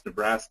across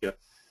Nebraska.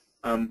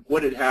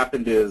 What had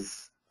happened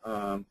is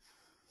some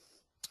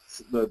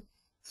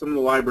of the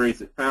libraries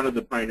that founded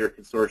the Pioneer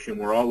Consortium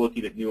were all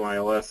looking at new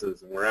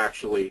ILSs, and were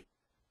actually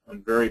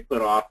very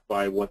put off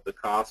by what the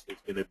cost was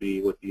going to be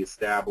with the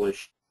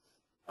established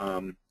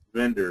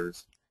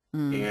vendors.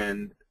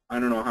 And I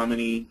don't know how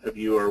many of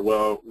you are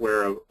well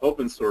aware of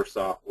open source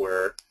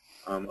software.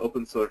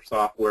 Open source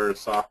software is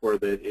software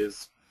that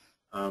is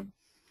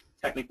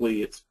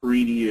technically it's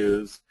free to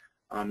use.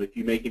 If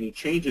you make any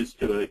changes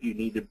to it, you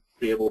need to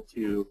be able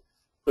to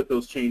put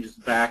those changes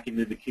back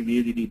into the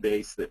community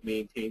base that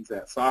maintains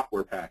that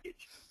software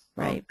package.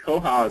 Right.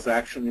 Koha is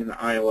actually an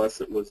ILS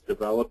that was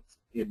developed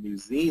in New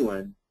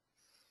Zealand,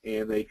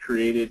 and they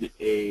created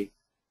a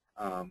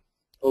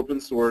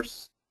open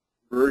source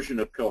version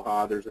of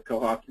Koha. There's a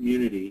Koha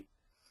community,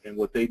 and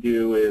what they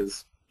do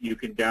is you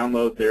can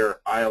download their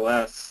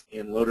ILS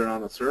and load it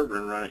on the server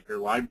and run it in your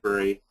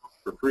library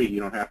for free. You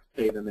don't have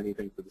to pay them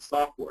anything for the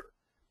software.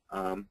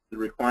 The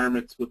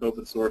requirements with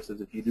open source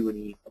is if you do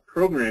any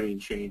programming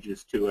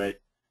changes to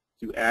it,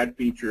 to add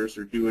features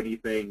or do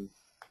anything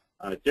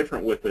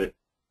different with it,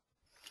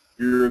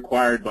 you're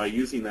required by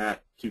using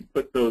that to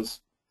put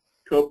those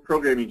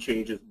programming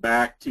changes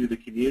back to the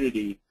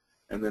community,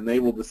 and then they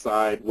will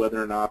decide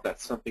whether or not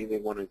that's something they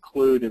want to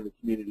include in the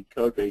community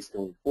code base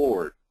going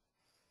forward.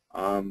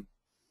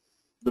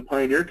 The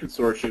Pioneer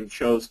Consortium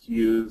chose to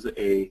use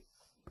a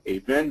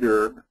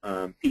vendor,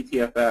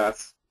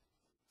 PTFS,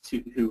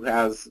 who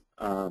has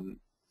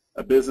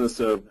a business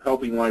of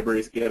helping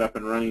libraries get up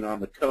and running on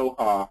the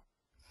Koha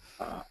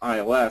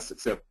ILS,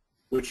 except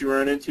what you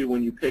run into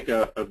when you pick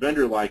a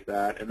vendor like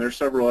that, and there's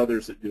several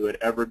others that do it,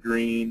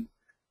 Evergreen,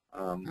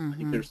 I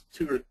think there's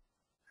 2 or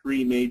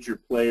 3 major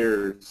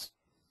players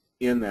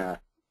in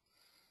that.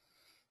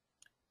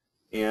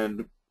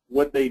 And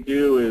what they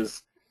do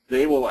is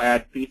they will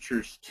add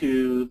features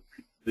to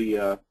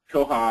the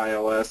Koha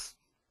ILS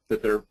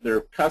that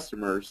their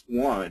customers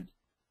want,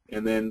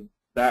 and then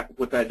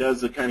what that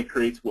does, it kind of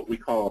creates what we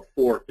call a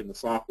fork in the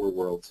software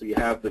world. So you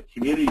have the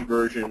community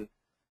version,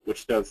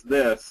 which does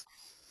this,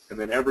 and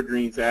then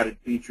Evergreen's added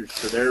features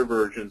to their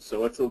version,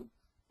 so it's a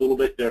little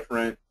bit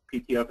different.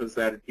 PTF has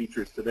added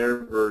features to their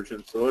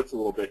version, so it's a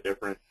little bit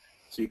different.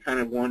 So you kind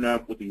of wind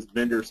up with these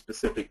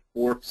vendor-specific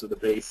forks of the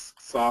base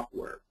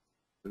software.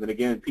 And then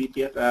again,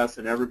 PTFS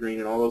and Evergreen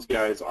and all those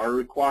guys are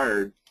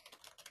required.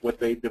 What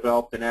they've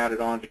developed and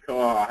added on to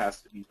Koha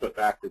has to be put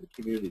back to the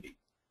community.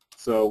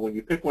 So when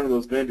you pick one of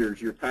those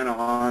vendors, you're kind of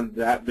on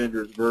that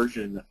vendor's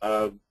version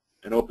of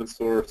an open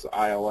source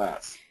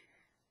ILS.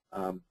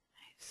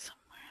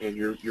 And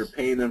you're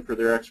paying them for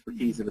their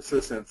expertise and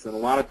assistance, and a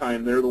lot of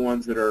time they're the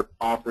ones that are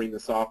offering the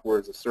software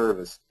as a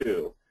service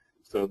too.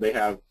 So they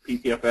have,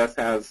 PTFS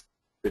has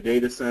the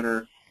data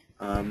center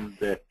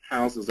that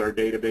houses our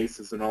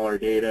databases and all our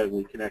data, and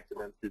we connect to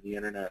them through the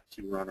internet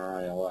to run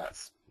our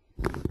ILS.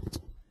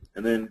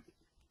 And then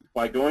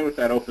by going with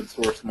that open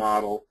source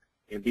model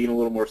and being a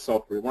little more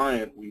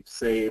self-reliant, we've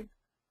saved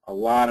a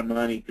lot of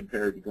money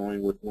compared to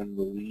going with one of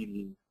the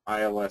leading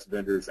ILS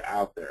vendors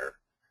out there.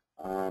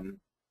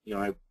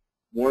 I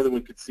more than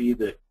we could see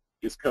that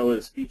is Koha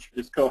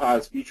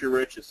as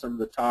feature-rich as some of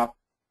the top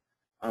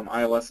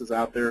ILSs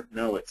out there?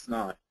 No, it's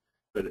not.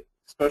 But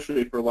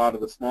especially for a lot of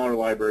the smaller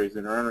libraries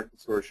that are in our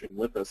consortium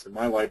with us, and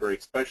my library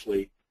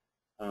especially,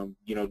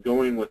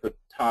 going with a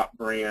top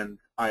brand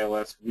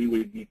ILS, we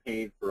would be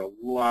paying for a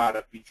lot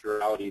of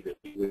featurality that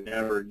we would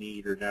never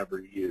need or never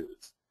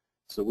use.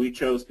 So we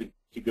chose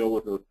to go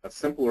with a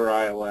simpler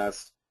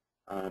ILS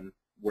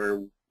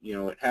where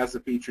it has the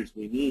features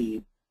we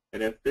need.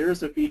 And if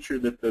there's a feature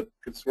that the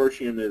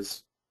consortium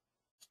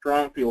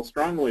feels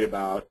strongly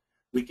about,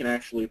 we can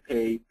actually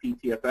pay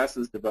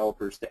PTFS's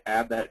developers to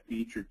add that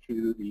feature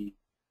to the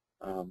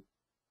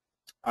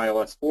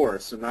ILS for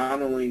us. So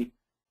not only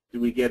do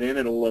we get in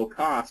at a low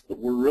cost, but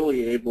we're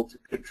really able to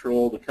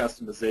control the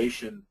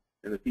customization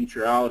and the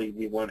featurality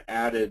we want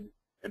added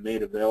and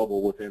made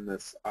available within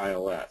this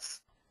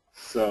ILS.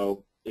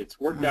 So it's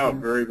worked out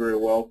very, very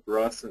well for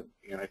us, and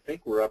I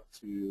think we're up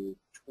to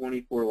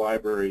 24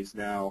 libraries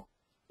now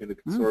in the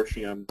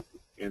consortium,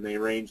 and they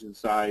range in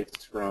size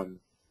from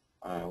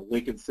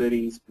Lincoln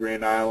Cities,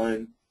 Grand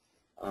Island,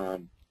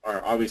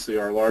 obviously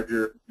our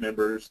larger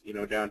members,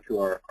 down to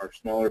our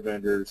smaller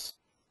vendors,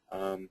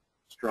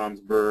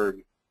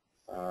 Stromsburg,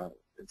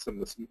 and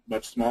some of the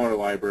much smaller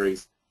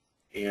libraries.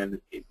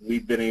 And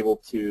we've been able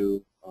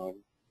to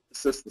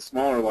assist the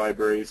smaller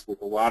libraries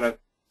with a lot of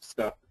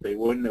stuff that they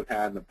wouldn't have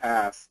had in the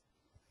past,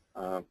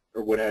 or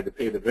would have had to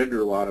pay the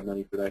vendor a lot of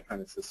money for that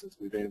kind of assistance.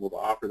 We've been able to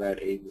offer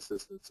that aid and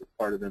assistance as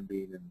part of them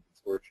being in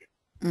the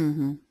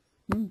consortium.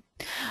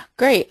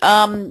 Great.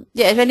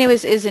 Yeah, if anyone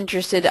is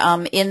interested,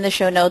 in the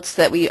show notes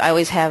that I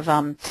always have,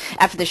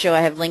 after the show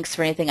I have links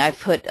for anything. I've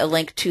put a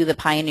link to the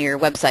Pioneer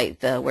website,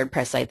 the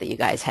WordPress site that you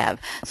guys have,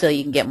 so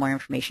you can get more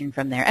information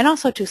from there, and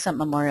also to Sump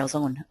Memorial's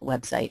own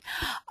website.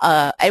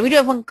 And we do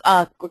have one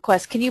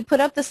request. Can you put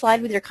up the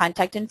slide with your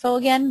contact info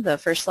again, the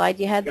first slide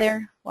you had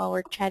there while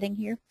we're chatting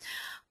here?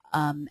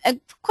 Now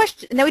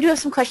we do have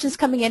some questions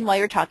coming in while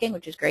you're talking,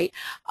 which is great.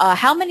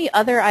 How many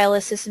other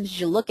ILS systems did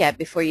you look at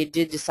before you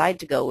did decide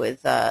to go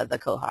with the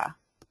Koha?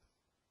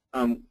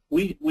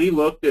 We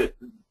looked at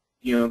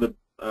the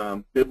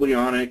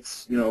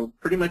Biblionics,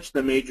 pretty much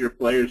the major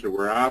players that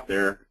were out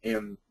there,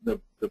 and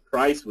the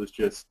price was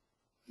just,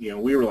 we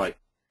were like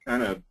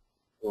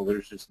well,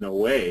 there's just no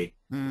way.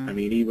 I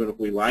mean, even if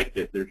we liked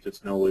it, there's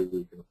just no way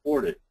we can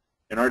afford it.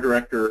 And our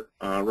director,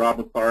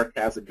 Robin Clark,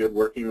 has a good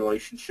working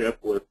relationship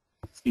with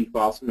Steve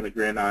Fosselman at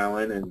Grand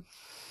Island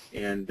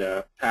and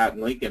Pat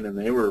and Lincoln, and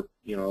they were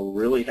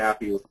really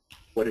happy with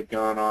what had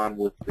gone on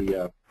with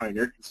the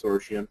Pioneer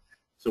Consortium.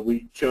 So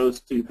we chose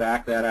to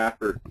back that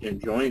effort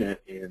and join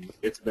it, and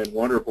it's been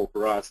wonderful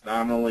for us.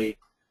 Not only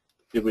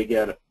did we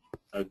get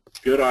a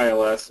good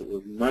ILS, it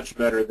was much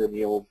better than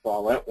the old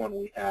Follett one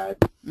we had.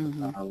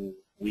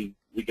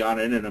 We got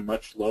in at a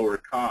much lower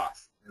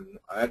cost, and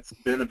that's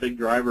been a big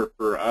driver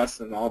for us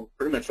and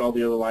pretty much all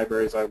the other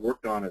libraries I've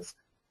worked on. Is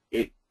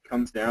it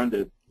comes down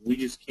to, we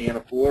just can't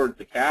afford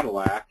the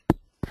Cadillac.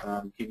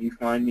 Can you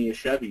find me a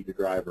Chevy to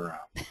drive around?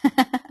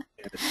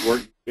 And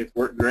it's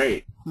worked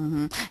great.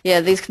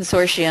 Yeah, these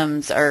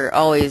consortiums are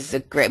always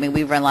great. I mean,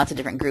 we run lots of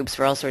different groups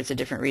for all sorts of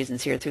different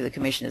reasons here through the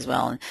commission as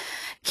well, and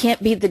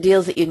can't beat the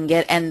deals that you can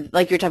get. And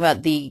like you're talking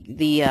about,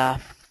 the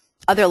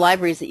other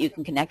libraries that you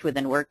can connect with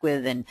and work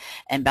with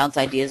and bounce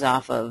ideas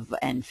off of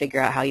and figure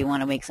out how you want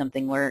to make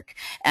something work.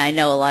 And I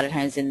know a lot of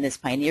times in this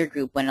Pioneer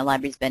group, when a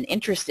library's been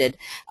interested,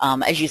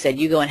 as you said,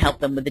 you go and help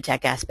them with the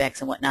tech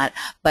aspects and whatnot,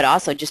 but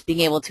also just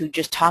being able to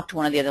just talk to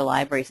one of the other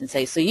libraries and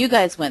say, so you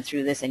guys went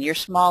through this and you're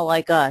small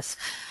like us.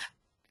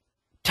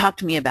 Talk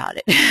to me about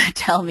it.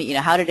 Tell me,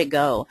 how did it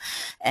go?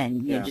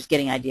 And just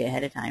getting an idea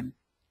ahead of time.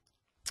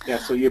 Yeah,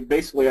 so you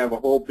basically have a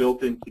whole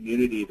built-in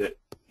community that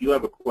you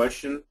have a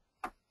question,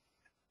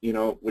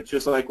 which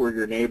just like we're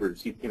your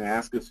neighbors. You can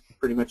ask us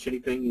pretty much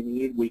anything you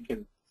need. We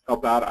can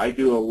help out. I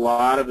do a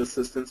lot of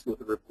assistance with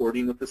the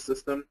reporting of the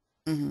system.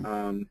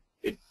 The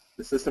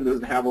system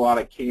doesn't have a lot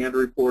of canned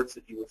reports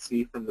that you would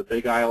see from the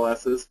big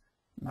ILSs,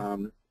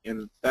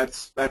 and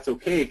that's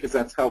okay because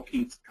that's how it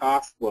keeps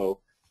costs low.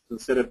 So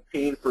instead of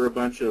paying for a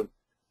bunch of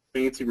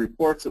fancy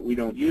reports that we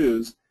don't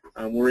use,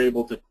 we're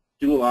able to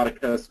do a lot of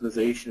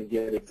customization and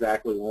get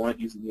exactly what we want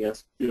using the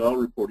SQL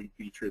reporting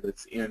feature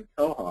that's in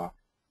Koha.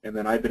 And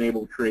then I've been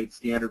able to create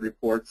standard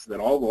reports that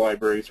all the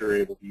libraries are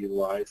able to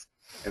utilize.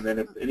 And then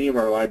if any of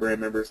our library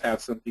members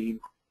have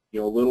something, a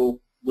little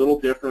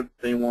different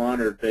they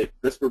want, or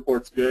this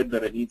report's good,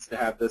 but it needs to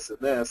have this and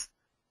this,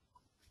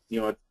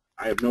 I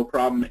have no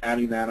problem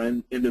adding that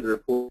into the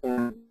report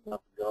form and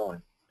up and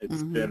going.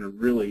 It's been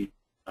really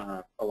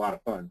a lot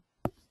of fun.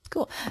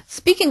 Cool.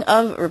 Speaking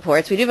of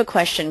reports, we do have a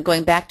question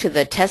going back to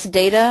the test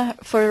data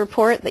for a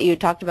report that you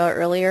talked about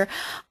earlier.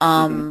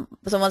 Someone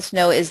wants to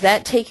know, is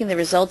that taking the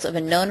results of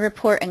a known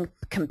report and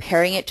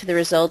comparing it to the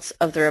results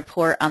of the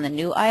report on the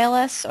new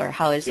ILS, or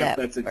how is that?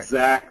 That's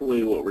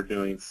exactly what we're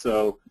doing.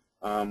 So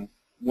a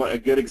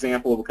good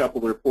example of a couple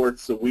of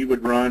reports, so we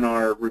would run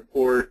our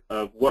report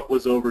of what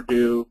was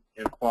overdue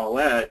in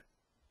Follett,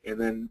 and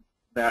then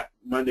that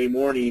Monday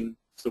morning,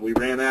 so we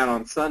ran that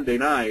on Sunday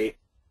night.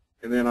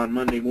 And then on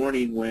Monday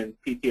morning, when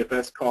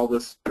PTFS called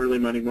us early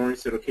Monday morning,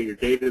 said, okay, your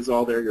data is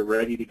all there, you're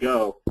ready to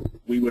go,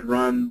 we would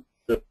run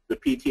the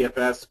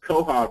PTFS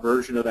Koha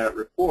version of that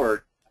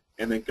report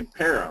and then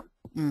compare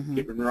them.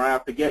 Even right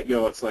off the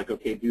get-go, it's like,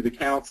 okay, do the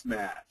counts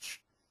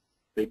match?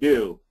 They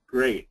do.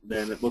 Great.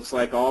 Then it looks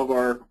like all of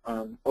our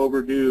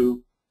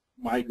overdue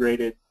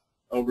migrated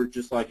over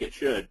just like it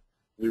should.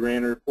 We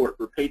ran a report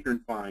for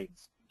patron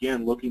fines.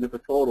 Again, looking at the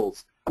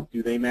totals.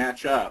 Do they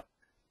match up?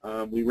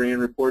 We ran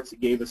reports that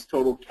gave us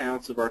total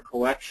counts of our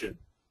collection.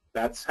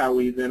 That's how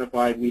we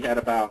identified we had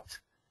about,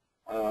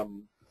 I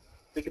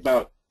think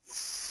about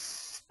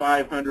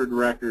 500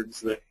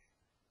 records that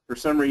for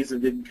some reason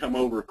didn't come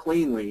over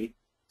cleanly.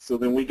 So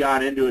then we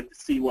got into it to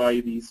see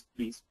why these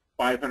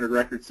 500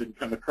 records didn't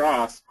come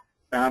across,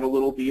 found a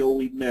little deal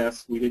we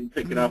missed. We didn't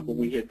pick it up when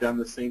we had done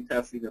the same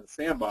testing in the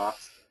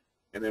sandbox.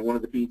 And then one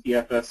of the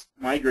PTFS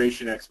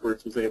migration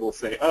experts was able to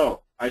say,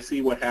 oh, I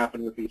see what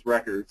happened with these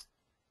records,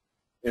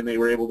 and they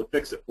were able to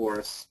fix it for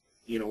us,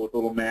 with a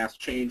little mass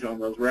change on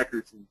those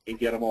records and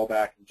get them all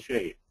back in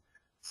shape.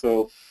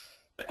 So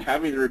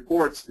having the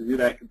reports to do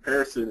that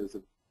comparison is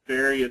a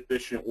very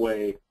efficient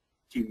way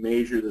to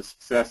measure the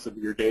success of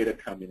your data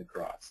coming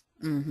across.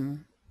 Mm-hmm.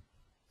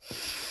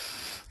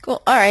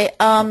 Cool. All right.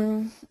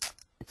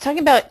 Talking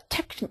about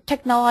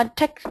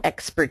tech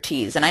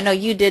expertise, and I know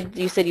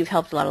you said you've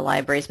helped a lot of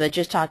libraries, but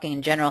just talking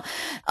in general,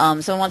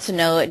 someone wants to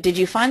know, did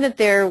you find that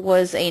there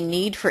was a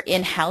need for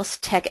in-house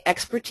tech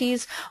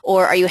expertise,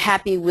 or are you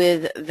happy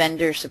with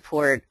vendor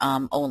support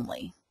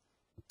only?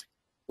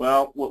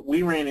 Well, what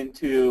we ran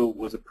into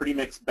was a pretty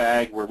mixed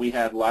bag where we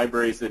had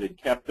libraries that had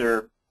kept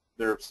their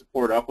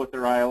support up with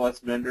their ILS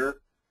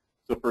vendor.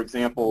 So, for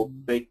example,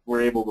 they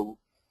were able to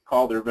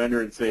call their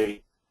vendor and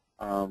say,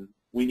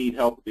 we need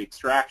help with the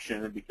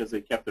extraction, and because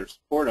they kept their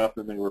support up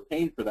and they were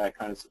paying for that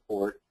kind of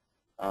support,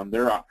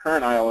 their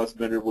current ILS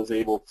vendor was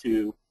able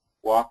to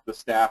walk the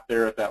staff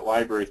there at that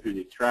library through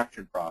the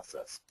extraction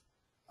process.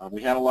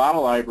 We had a lot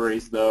of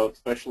libraries, though,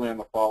 especially on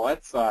the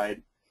Follett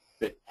side,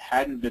 that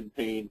hadn't been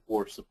paying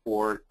for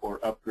support or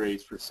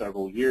upgrades for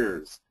several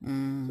years. So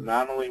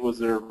not only was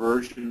their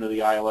version of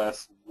the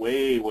ILS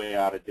way, way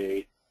out of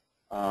date,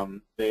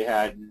 they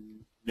had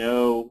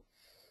no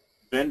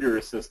vendor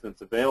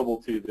assistance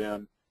available to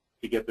them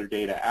to get their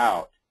data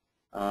out.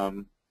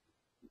 One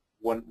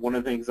of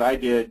the things I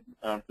did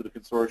for the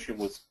consortium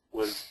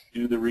was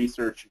do the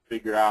research and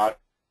figure out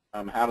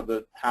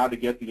how to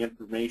get the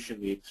information,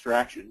 the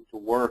extraction, to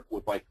work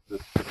with like the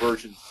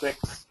version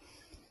 6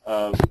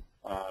 of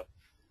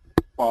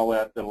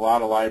Follett that a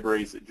lot of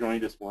libraries that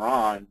joined us were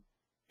on,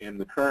 and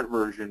the current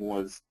version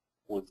was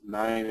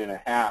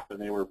 9.5, and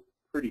they were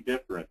pretty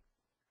different.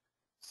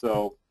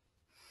 So,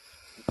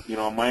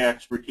 my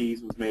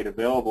expertise was made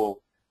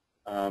available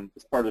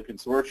as part of the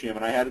consortium,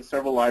 and I had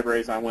several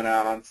libraries. I went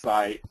out on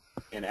site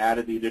and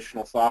added the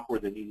additional software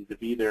that needed to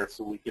be there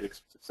so we could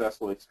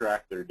successfully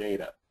extract their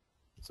data.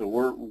 So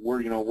we're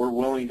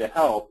willing to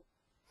help,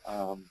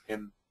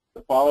 and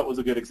the Follett was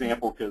a good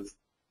example because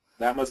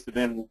that must have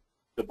been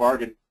the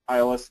bargain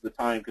ILS at the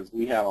time, because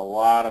we had a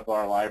lot of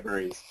our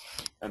libraries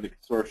and the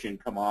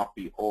consortium come off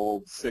the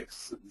old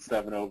 6 and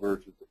 7.0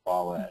 versions of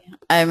Follett.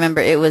 I remember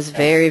it was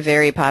very,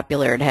 very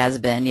popular. It has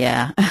been,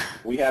 yeah.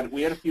 We had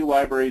a few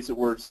libraries that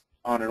were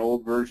on an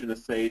old version of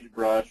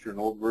Sagebrush or an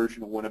old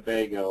version of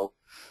Winnebago.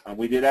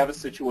 We did have a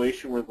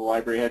situation where the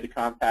library had to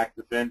contact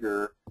the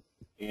vendor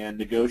and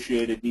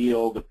negotiate a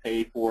deal to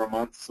pay for a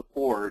month's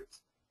support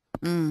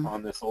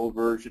on this old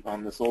version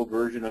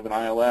of an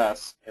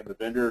ILS, and the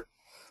vendor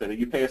said,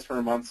 you pay us for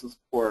a month's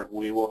support,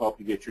 we will help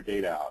you get your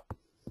data out.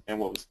 And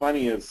what was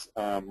funny is,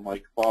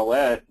 like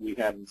Follett, we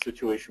had a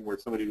situation where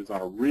somebody was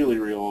on a really,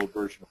 really old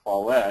version of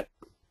Follett,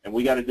 and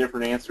we got a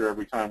different answer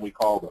every time we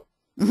called them.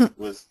 It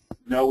was,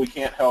 no, we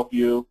can't help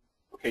you.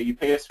 Okay, you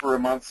pay us for a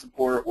month's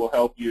support, we'll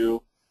help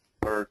you.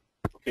 Or,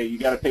 okay, you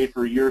got to pay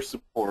for your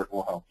support,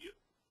 we'll help you.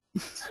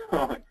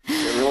 So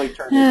it really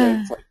turned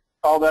into, it's like,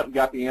 called up and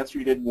got the answer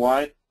you didn't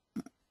want.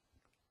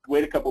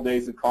 Wait a couple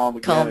days and call them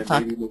again,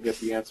 and maybe we'll get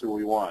the answer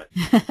we want.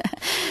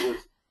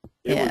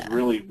 It was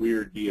really a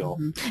weird deal.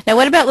 Now,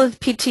 what about with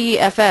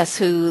PTFS,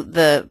 who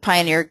the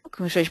Pioneer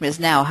Consortium is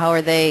now? How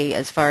are they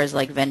as far as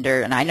like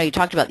vendor? And I know you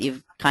talked about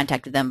you've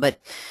contacted them, but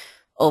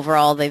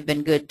overall they've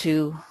been good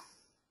too.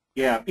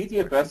 Yeah,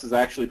 PTFS has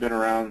actually been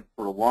around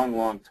for a long,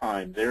 long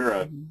time. They're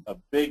a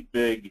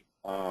big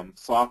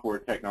software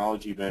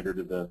technology vendor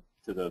to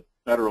the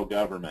federal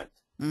government.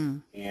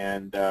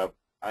 And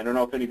I don't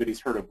know if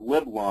anybody's heard of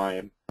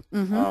LibLime.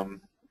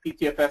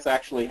 PTFS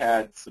actually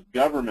had some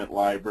government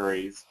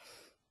libraries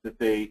that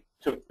they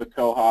took the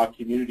Koha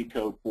community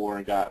code for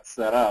and got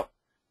set up,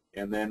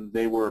 and then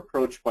they were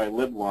approached by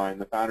LibLime.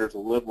 The founders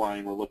of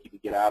LibLime were looking to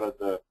get out of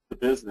the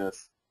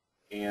business,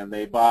 and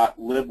they bought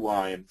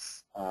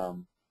LibLime's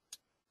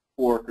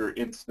fork or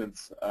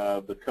instance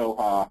of the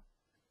Koha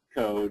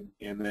code,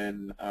 and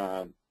then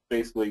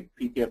basically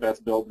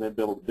PTFS built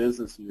a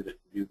business unit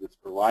to do this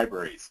for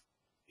libraries.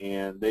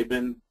 And they've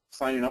been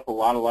signing up a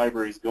lot of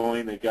libraries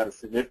going. They've got a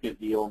significant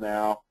deal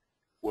now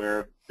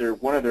where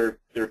one of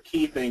their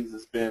key things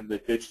has been the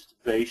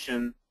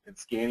digitization and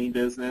scanning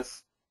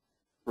business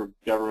for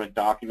government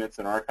documents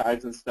and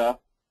archives and stuff.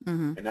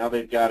 And now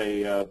they've got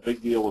a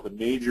big deal with a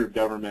major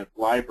government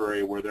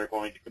library where they're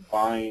going to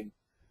combine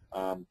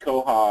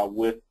Koha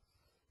with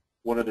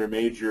one of their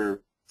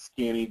major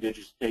scanning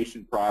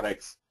digitization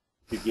products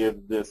to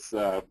give this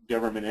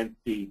government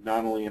entity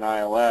not only an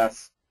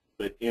ILS,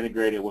 but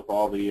integrate it with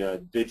all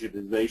the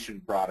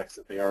digitization products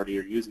that they already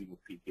are using with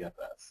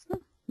PTFS.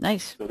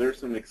 Nice. So there's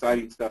some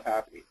exciting stuff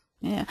happening.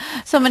 Yeah.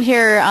 Someone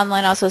here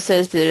online also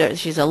says that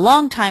she's a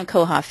longtime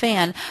Koha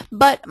fan,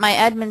 but my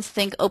admins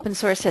think open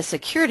source has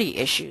security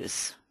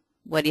issues.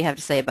 What do you have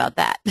to say about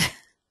that?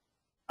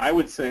 I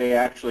would say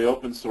actually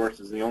open source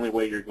is the only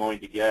way you're going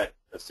to get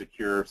a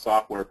secure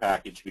software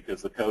package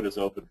because the code is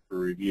open for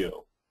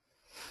review.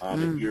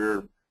 If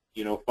you're,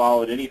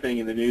 followed anything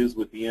in the news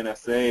with the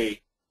NSA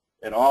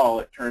at all,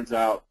 it turns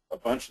out a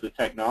bunch of the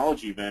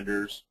technology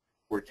vendors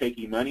were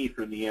taking money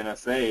from the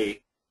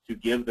NSA to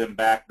give them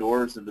back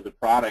doors into the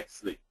products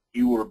that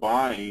you were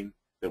buying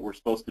that were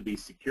supposed to be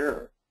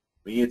secure.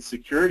 I mean, it's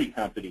security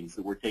companies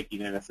that were taking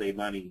NSA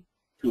money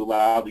to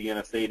allow the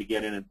NSA to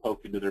get in and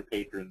poke into their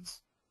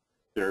patrons,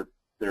 their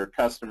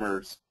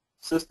customers'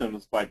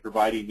 systems by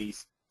providing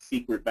these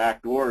secret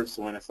back doors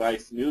so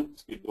NSA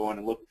snoops could go in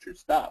and look at your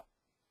stuff.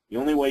 The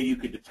only way you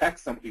could detect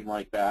something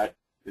like that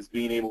is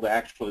being able to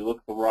actually look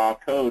at the raw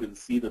code and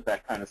see that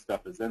that kind of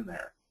stuff is in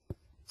there.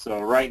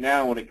 So right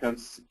now, when it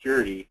comes to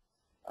security,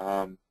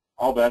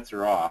 all bets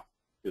are off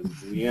because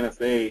the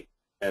NSA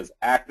has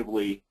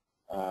actively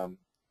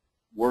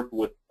worked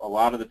with a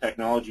lot of the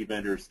technology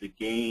vendors to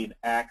gain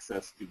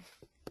access to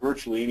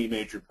virtually any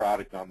major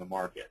product on the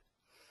market.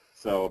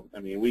 So, I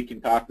mean, we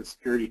can talk the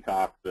security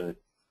talk, but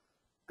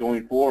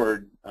going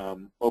forward,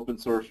 open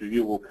source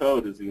reviewable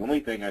code is the only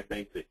thing I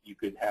think that you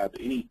could have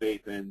any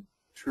faith in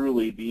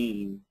truly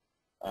being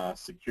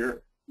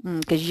secure.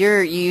 Because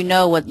you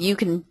know what you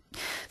can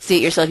see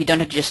it yourself. You don't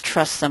have to just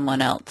trust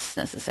someone else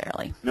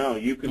necessarily. No,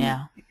 you can.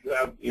 Yeah. If you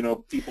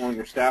have people on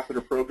your staff that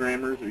are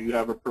programmers, or you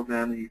have a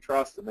programmer you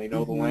trust, and they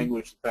know the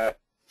language that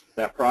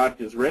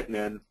product is written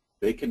in,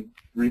 they can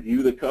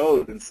review the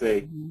code and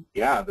say,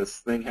 yeah, this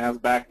thing has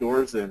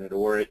backdoors in it,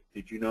 or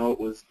did you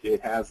know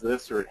it has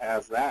this or it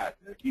has that.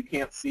 And if you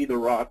can't see the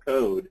raw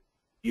code,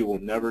 you will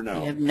never know.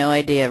 You have no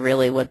idea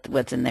really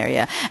what's in there,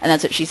 yeah. And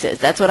that's what she says.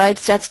 That's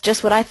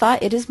just what I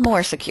thought. It is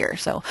more secure.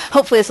 So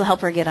hopefully this will help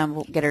her get her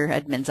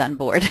admins on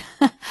board.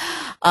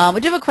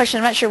 We do have a question.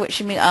 I'm not sure what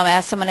she means.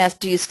 Someone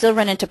asked, do you still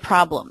run into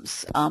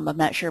problems? I'm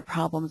not sure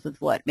problems with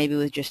what. Maybe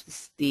with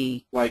just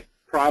the like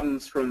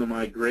problems from the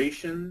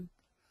migration.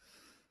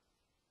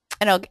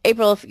 I know,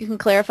 April, if you can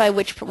clarify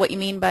what you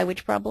mean by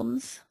which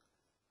problems.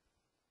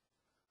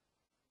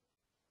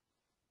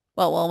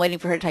 Well, while I'm waiting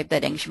for her to type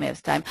that in, she may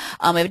have time.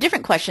 We have a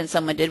different question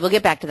someone did. We'll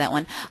get back to that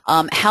one.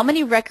 How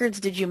many records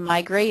did you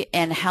migrate,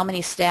 and how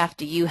many staff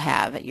do you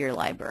have at your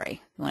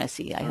library? You want to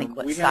see, I think,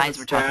 what size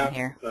we're talking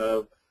here. We have a staff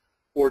of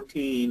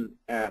 14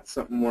 at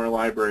Sump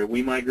Library.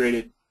 We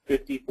migrated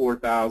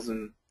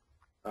 54,000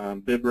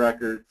 bib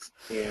records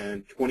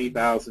and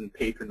 20,000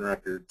 patron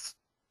records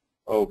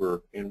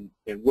over, and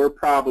we're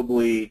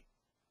probably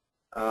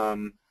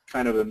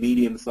kind of a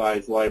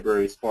medium-sized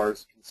library as far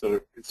as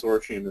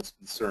consortium is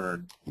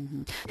concerned.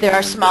 There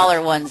are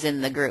smaller ones in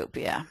the group,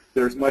 yeah.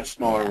 There's much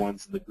smaller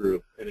ones in the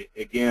group. And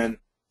again,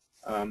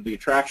 the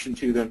attraction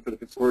to them for the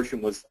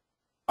consortium was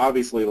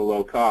obviously the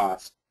low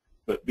cost,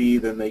 but B,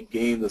 then they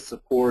gained the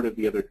support of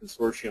the other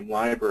consortium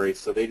libraries,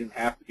 so they didn't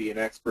have to be an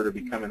expert or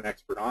become an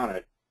expert on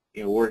it.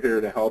 We're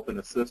here to help and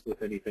assist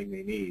with anything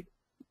they need.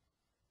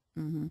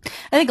 I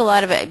think a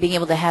lot of it, being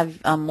able to have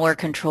more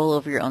control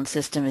over your own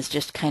system is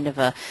just kind of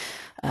a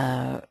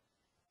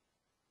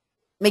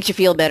makes you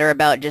feel better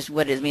about just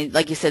what it is. I mean,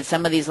 like you said,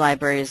 some of these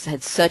libraries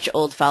had such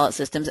old file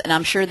systems, and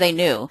I'm sure they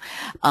knew,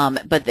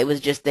 but it was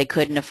just they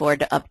couldn't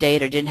afford to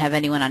update or didn't have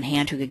anyone on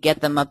hand who could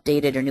get them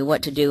updated or knew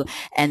what to do,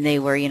 and they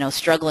were,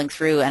 struggling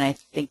through. And I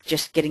think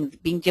just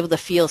being able to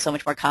feel so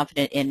much more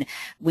confident in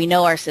we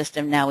know our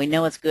system now, we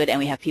know it's good, and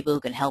we have people who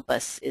can help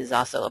us is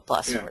also a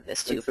plus for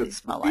this too. For these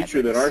small libraries. The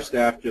feature that our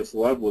staff just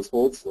loved was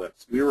hold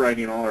slips. We were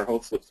writing all our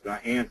hold slips by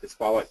hand because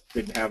Follett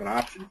didn't have an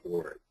option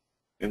for it.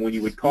 And when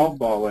you would call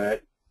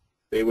Follett,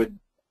 they would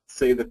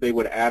say that they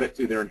would add it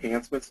to their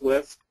enhancements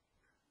list.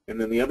 And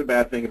then the other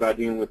bad thing about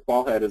dealing with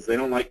Follett is they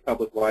don't like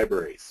public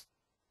libraries.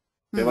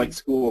 They like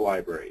school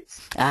libraries.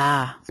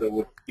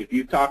 So if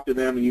you talk to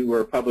them and you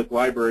were a public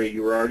library,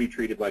 you were already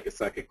treated like a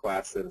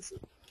second-class citizen.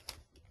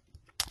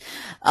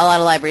 A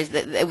lot of libraries,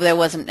 there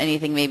wasn't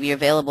anything maybe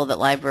available that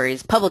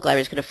public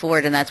libraries could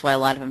afford, and that's why a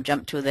lot of them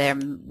jumped to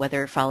them,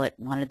 whether Follett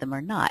wanted them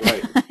or not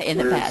in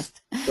the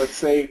past. Let's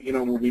say,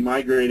 when we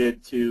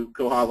migrated to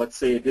Koha, let's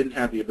say it didn't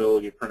have the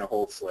ability to print a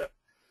hold slip.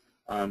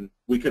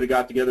 We could have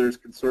got together as a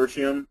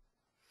consortium,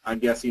 I'm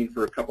guessing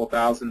for a couple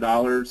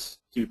 $1,000s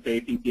to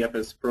pay PTF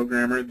as a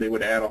programmer, they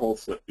would add a hold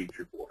slip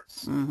feature for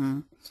us.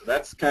 So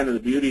that's kind of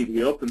the beauty of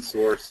the open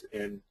source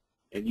and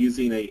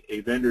using a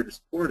vendor to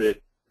support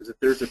it. Is if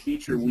there's a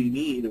feature we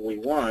need and we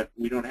want,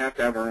 we don't have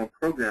to have our own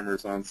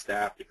programmers on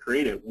staff to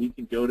create it. We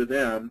can go to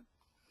them,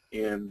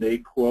 and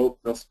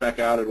they'll spec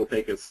out. It'll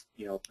take us,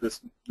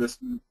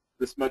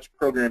 this much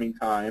programming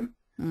time,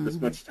 this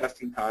much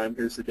testing time.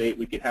 Here's the date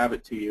we could have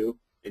it to you,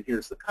 and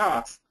here's the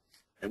cost.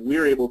 And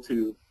we're able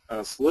to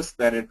solicit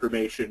that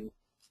information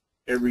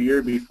every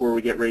year before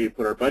we get ready to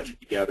put our budget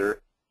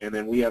together. And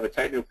then we have a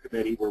technical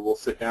committee where we'll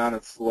sit down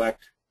and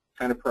select,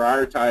 kind of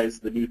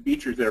prioritize the new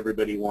features that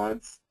everybody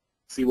wants,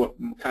 see what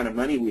kind of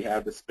money we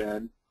have to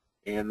spend,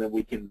 and then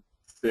we can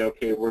say,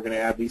 okay, we're going to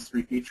add these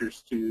 3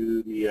 features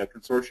to the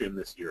consortium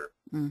this year.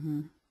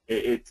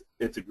 It's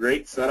a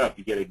great setup.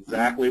 You get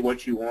exactly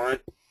what you want.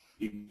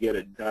 You get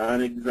it done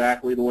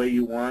exactly the way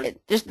you want.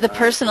 Just the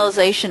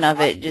personalization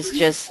of it,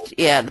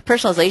 yeah, the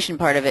personalization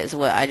part of it is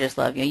what I just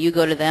love. You know, you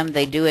go to them,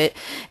 they do it,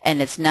 and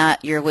it's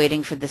not you're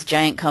waiting for this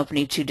giant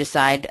company to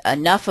decide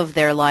enough of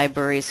their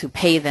libraries who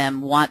pay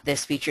them want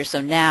this feature,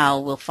 so now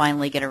we'll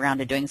finally get around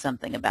to doing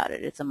something about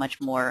it. It's a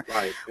much more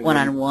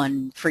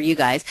one-on-one for you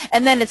guys.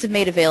 And then it's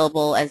made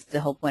available as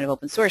the whole point of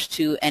open source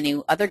to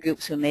any other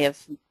groups who may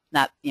have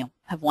not, you know,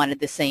 have wanted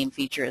the same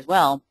feature as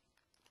well.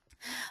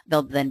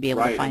 They'll then be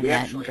able to find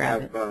that and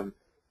grab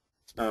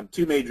it.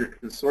 Two major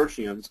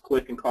consortiums,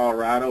 CLIC in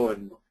Colorado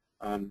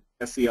and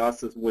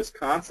SCLS in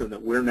Wisconsin,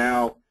 that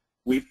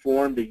we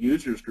formed a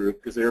users group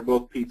because they're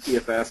both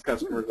PFS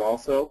customers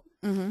also,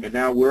 and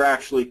now we're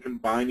actually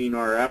combining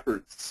our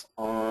efforts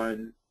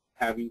on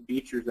having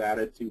features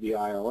added to the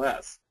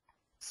ILS.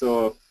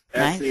 So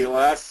if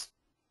SCLS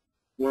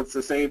wants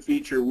the same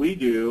feature we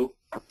do,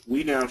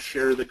 we now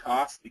share the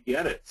cost to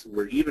get it. So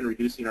we're even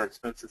reducing our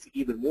expenses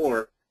even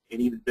more and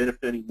even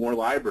benefiting more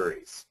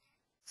libraries.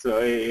 So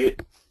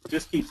it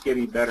just keeps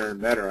getting better and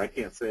better. I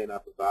can't say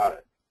enough about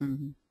it.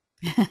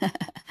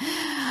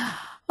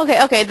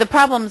 Okay. The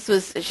problems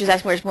she's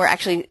asking more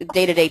actually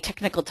day-to-day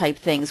technical type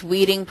things,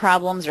 weeding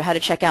problems or how to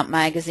check out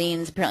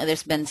magazines. Apparently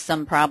there's been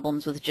some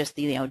problems with just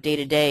the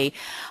day-to-day,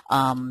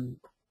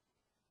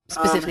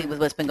 specifically with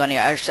what's been going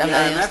on. Are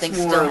those things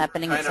still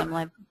happening in some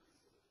libraries?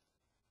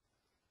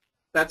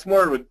 That's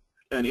more of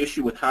an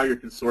issue with how your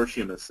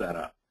consortium is set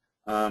up.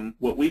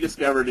 What we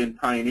discovered in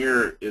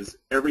Pioneer is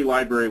every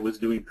library was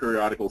doing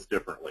periodicals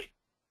differently.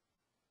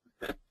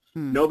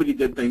 Nobody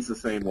did things the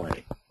same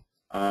way.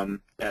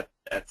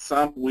 At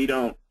Sump, we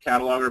don't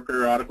catalog our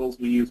periodicals.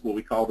 We use what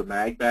we call the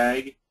mag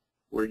bag,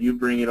 where you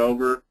bring it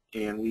over,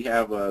 and we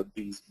have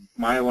these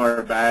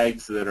Mylar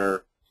bags that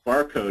are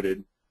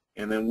barcoded,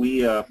 and then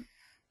we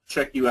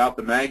check you out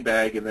the mag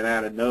bag and then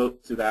add a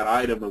note to that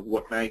item of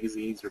what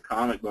magazines or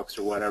comic books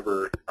or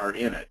whatever are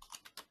in it.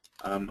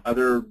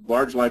 Other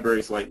large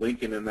libraries like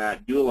Lincoln and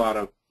that do a lot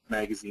of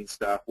magazine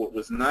stuff. What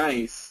was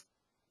nice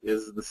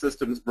is the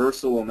system's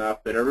versatile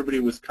enough that everybody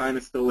was kind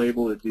of still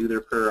able to do their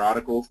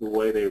periodicals the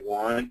way they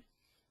want,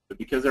 but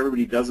because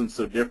everybody does them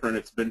so different,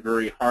 it's been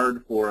very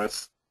hard for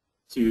us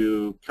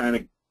to kind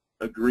of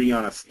agree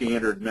on a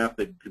standard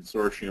method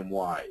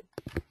consortium-wide.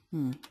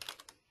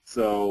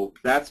 So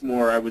that's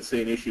more, I would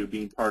say, an issue of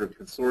being part of a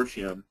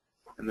consortium.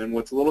 And then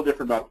what's a little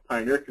different about the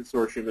Pioneer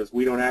Consortium is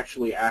we don't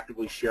actually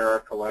actively share our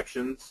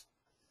collections.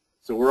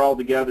 So we're all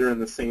together in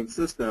the same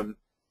system,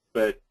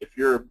 but if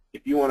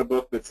you want a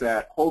book that's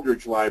at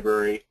Holdridge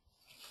Library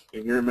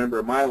and you're a member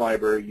of my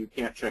library, you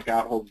can't check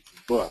out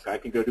Holdridge's book. I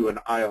can go do an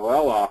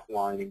ILL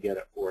offline and get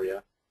it for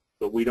you,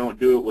 but we don't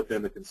do it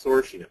within the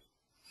consortium.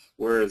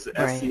 Whereas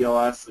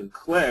SCLS and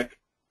CLIC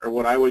are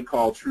what I would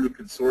call true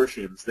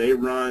consortiums.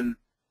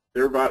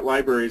 Their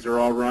libraries are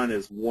all run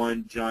as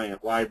one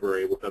giant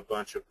library with a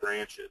bunch of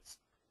branches.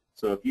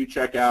 So if you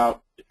check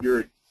out, if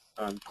you're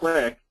on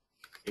CLIC,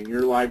 in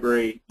your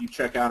library, you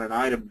check out an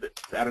item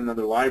that's at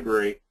another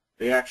library,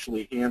 they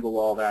actually handle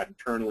all that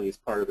internally as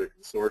part of their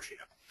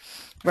consortium.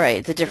 Right,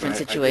 it's a different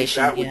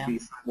situation. I think that would be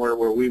somewhere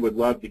where we would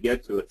love to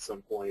get to at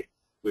some point,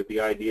 with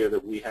the idea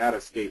that we had a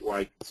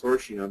statewide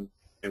consortium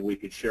and we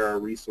could share our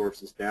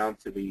resources down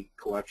to the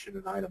collection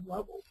and item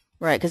level.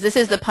 Right, because this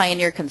is the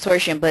Pioneer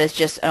Consortium, but it's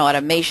just an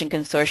automation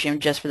consortium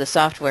just for the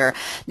software,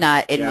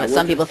 not in what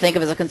some people think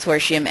of as a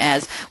consortium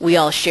as we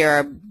all share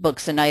our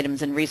books and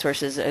items and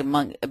resources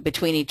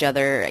between each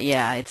other.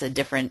 Yeah, it's a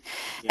different,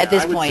 at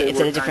this point,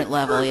 it's at a different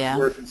level,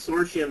 We're a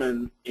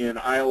consortium in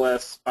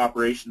ILS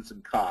operations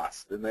and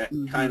cost, and that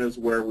kind of is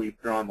where we've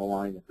drawn the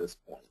line at this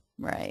point.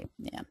 Right,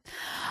 yeah.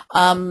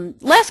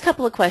 Last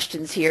couple of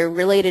questions here,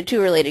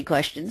 two related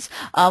questions.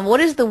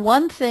 What is the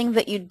one thing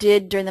that you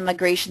did during the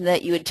migration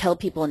that you would tell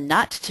people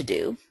not to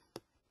do?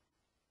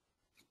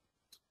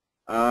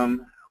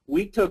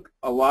 We took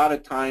a lot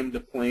of time to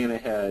plan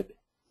ahead.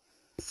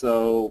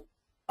 So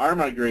our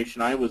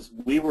migration,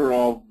 we were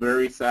all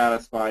very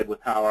satisfied with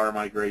how our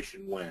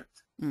migration went.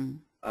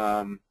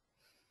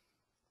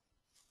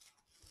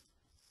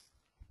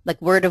 Like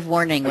word of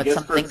warning with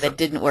something that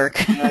didn't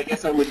work. Yeah, I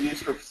guess I would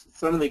use for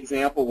some of the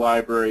example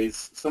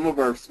libraries, some of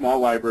our small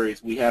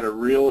libraries, we had a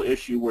real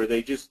issue where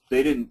they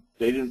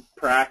didn't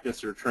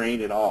practice or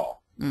train at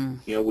all. You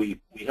know, we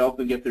helped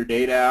them get their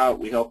data out,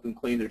 we helped them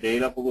clean their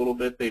data up a little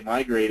bit, they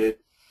migrated,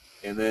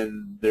 and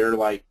then they're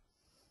like,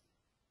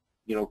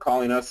 you know,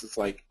 calling us, it's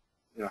like,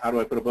 you know, how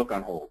do I put a book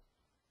on hold?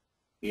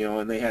 You know,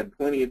 and they had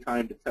plenty of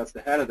time to test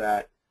ahead of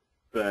that,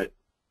 but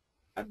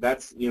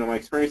that's, you know, my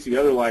experience with the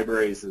other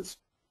libraries is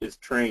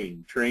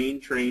train.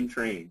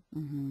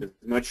 As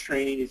much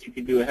training as you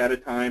can do ahead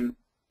of time,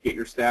 get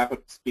your staff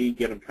up to speed,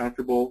 get them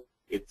comfortable,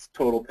 it's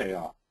total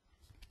payoff.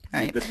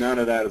 Right. But none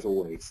of that is a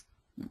waste.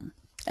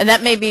 And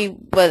that may be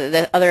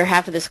the other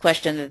half of this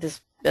question that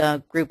this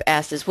group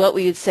asked is what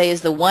we would say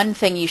is the one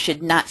thing you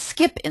should not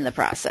skip in the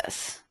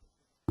process.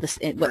 What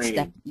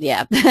step?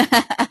 Yeah.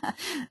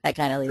 That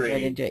kind of leads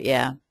right into it,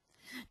 yeah.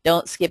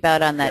 Don't skip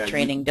out on that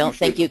training. Don't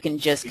think you can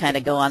just kind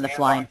of go on the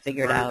fly and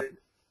figure it out.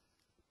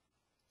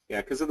 Yeah,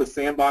 because of the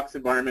sandbox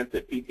environment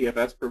that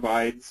PTFS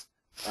provides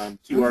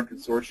to our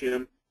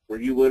consortium,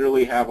 where you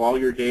literally have all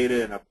your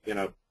data in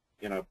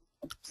a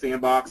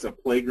sandbox, a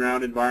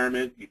playground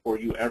environment before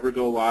you ever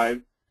go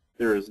live.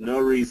 There is no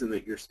reason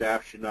that your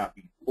staff should not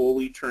be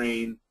fully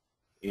trained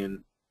and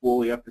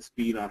fully up to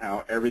speed on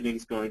how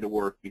everything's going to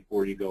work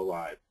before you go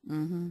live. I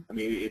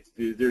mean,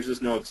 there's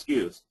just no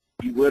excuse.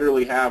 You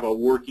literally have a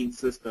working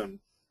system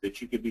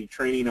that you could be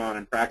training on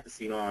and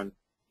practicing on,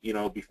 you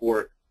know,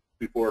 before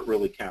it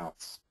really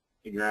counts,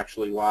 and you're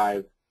actually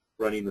live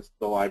running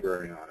the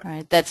library on it. All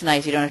right, that's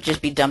nice. You don't have to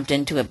just be dumped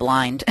into it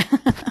blind.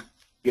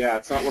 Yeah,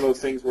 it's not one of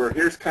those things where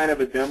here's kind of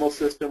a demo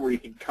system where you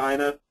can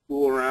kind of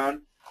fool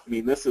around. I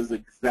mean, this is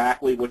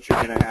exactly what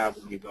you're going to have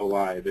when you go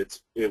live.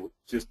 It's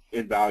just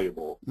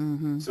invaluable.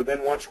 So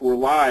then once we're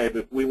live,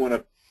 if we want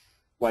to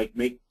like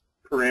make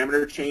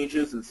parameter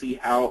changes and see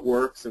how it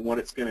works and what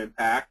it's going to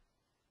impact,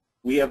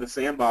 we have a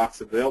sandbox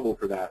available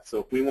for that. So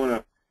if we want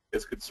to,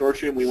 as a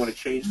consortium, we want to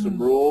change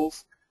some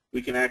rules,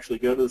 we can actually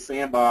go to the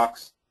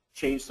sandbox,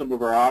 change some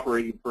of our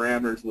operating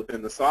parameters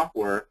within the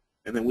software,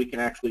 and then we can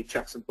actually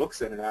check some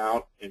books in and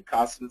out and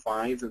cause some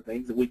fines and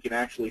things, and we can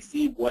actually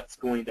see what's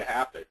going to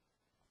happen.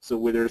 So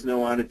where there's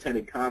no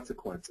unintended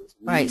consequences.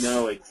 We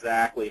know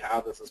exactly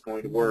how this is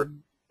going to work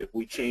if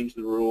we change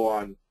the rule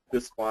on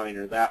this fine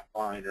or that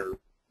fine or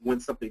when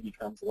something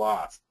becomes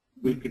lost.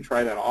 We can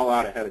try that all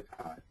out ahead of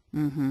time.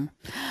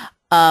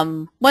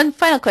 One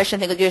final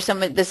question. I think you're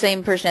the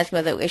same person asking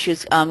about the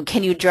issues.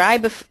 Can you try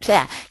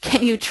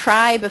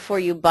before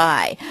you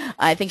buy?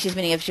 I think she's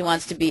meaning if they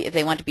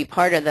want to be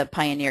part of the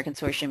Pioneer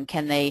Consortium,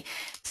 can they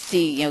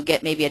see,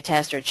 get maybe a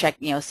test or check,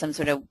 some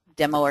sort of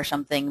demo or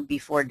something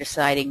before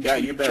deciding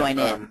to join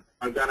in?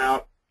 I've gone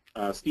out.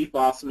 Steve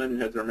Bosselman, who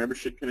heads our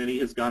membership committee,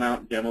 has gone out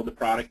and demoed the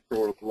product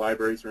for the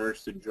libraries who are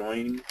interested in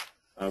joining.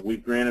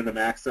 We've granted them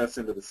access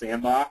into the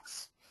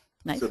sandbox,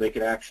 so they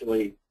could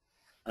actually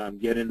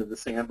get into the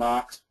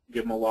sandbox,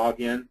 give them a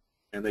login,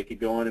 and they could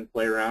go in and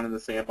play around in the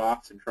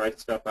sandbox and try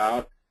stuff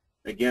out.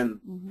 Again,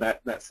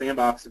 that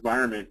sandbox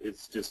environment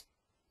is just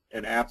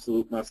an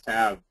absolute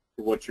must-have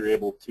for what you're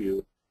able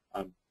to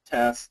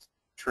test,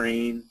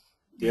 train,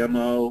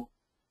 demo.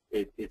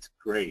 It's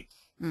great.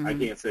 I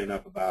can't say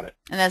enough about it.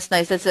 And that's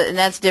nice. And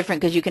that's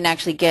different because you can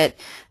actually get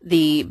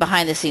the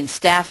behind-the-scenes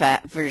staff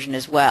app version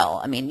as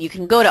well. I mean, you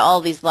can go to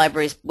all these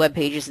libraries' web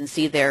pages and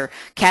see their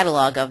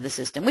catalog of the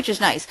system, which is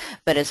nice.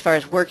 But as far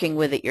as working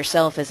with it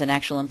yourself as an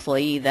actual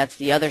employee, that's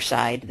the other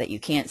side that you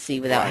can't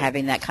see without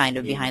having that kind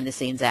of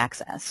behind-the-scenes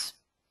access.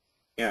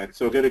 Yeah.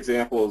 So a good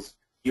example is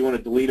you want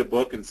to delete a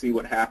book and see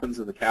what happens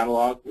in the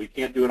catalog. We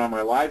can't do it on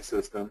my live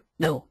system.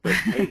 No. But,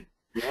 hey,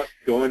 you know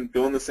what?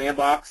 Go in the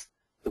sandbox.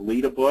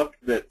 Delete a book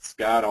that's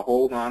got a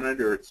hold on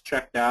it or it's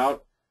checked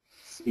out,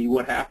 see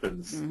what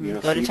happens.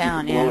 Go to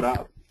town, blow it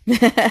up.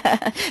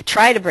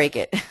 Try to break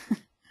it.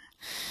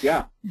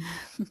 Yeah.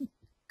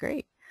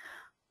 Great.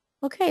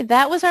 Okay,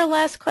 that was our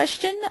last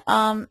question.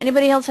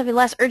 Anybody else have any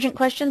last urgent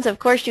questions? Of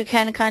course, you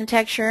can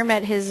contact Sherm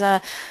at his,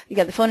 you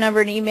got the phone number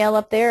and email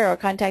up there, or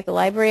contact the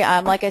library.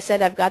 Like I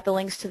said, I've got the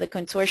links to the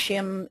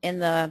consortium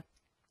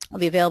will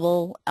be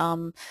available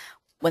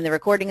when the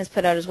recording is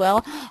put out as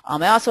well.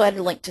 I also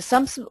added a link to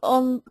Sump's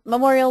own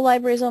Memorial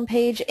Library's own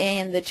page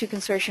and the two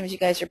consortiums you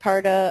guys are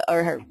part of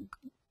or are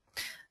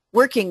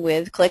working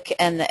with, CLIC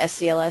and the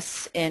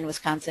SCLS in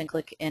Wisconsin,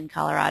 CLIC in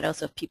Colorado.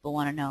 So if people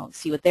want to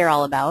see what they're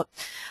all about.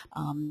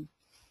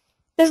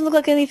 Doesn't look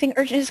like anything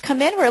urgent has come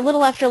in. We're a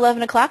little after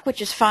 11 o'clock,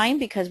 which is fine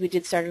because we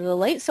did start a little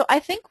late. So I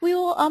think we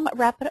will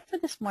wrap it up for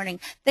this morning.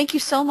 Thank you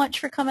so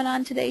much for coming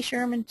on today,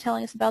 Sherman, and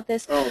telling us about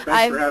this. Oh,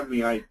 thanks for having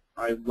me.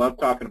 I love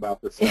talking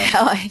about this stuff.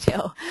 Yeah, I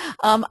know.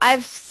 I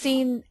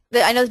know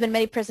there's been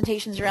many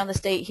presentations around the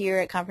state here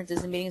at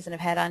conferences and meetings that I've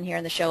had on here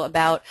on the show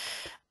about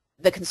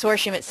the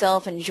consortium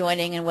itself and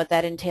joining and what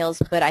that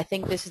entails, but I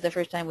think this is the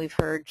first time we've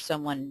heard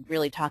someone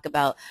really talk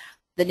about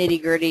the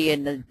nitty-gritty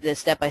and the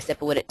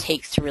step-by-step of what it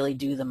takes to really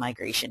do the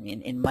migration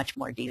in much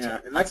more detail. Yeah,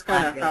 and that's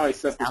kind of how I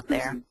set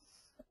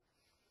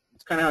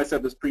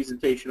this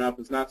presentation up.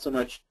 It's not so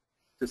much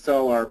to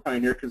sell our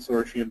Pioneer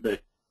Consortium,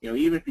 but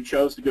even if you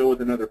chose to go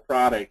with another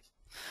product,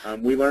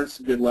 we learned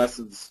some good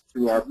lessons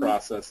through our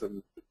process,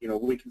 and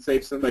we can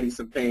save somebody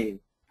some pain.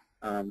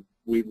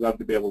 We'd love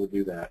to be able to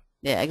do that.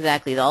 Yeah,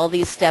 exactly. All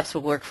these steps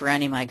will work for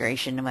any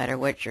migration, no matter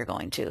what you're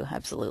going to.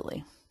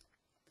 Absolutely.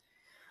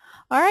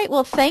 All right.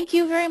 Well, thank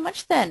you very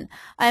much. Then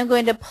I'm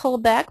going to pull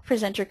back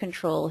presenter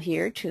control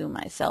here to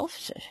myself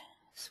to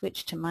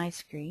switch to my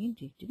screen.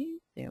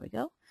 There we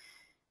go.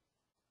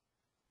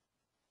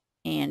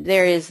 And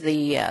there is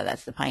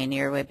that's the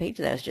Pioneer webpage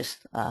that I was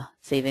just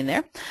saving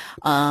there.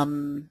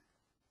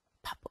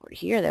 Pop over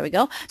here. There we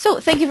go.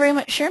 So thank you very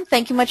much, Sherm.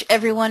 Thank you much,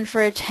 everyone,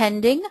 for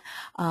attending.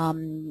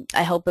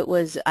 I hope it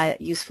was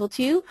useful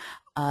to you.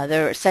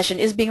 The session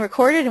is being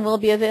recorded and will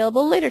be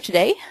available later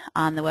today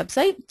on the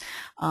website.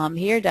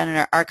 Here, down in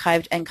our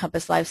archived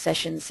NCompass Live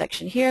Sessions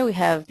section here, we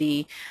have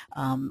the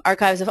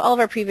archives of all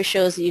of our previous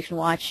shows that you can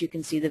watch. You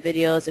can see the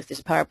videos, if there's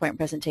a PowerPoint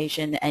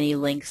presentation, any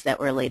links that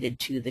were related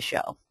to the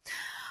show.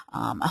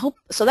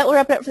 So that will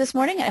wrap it up for this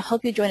morning. I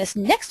hope you join us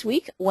next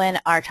week when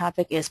our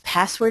topic is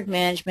password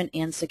management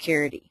and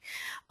security.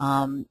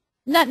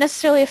 Not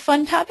necessarily a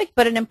fun topic,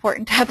 but an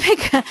important topic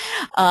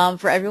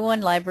for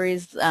everyone,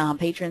 libraries,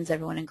 patrons,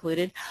 everyone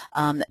included.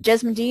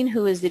 Jesmond Dean,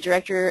 who is the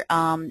director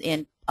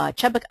in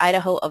Chubbuck,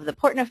 Idaho of the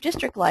Portneuf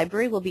District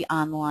Library, will be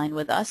online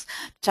with us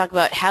to talk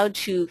about how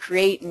to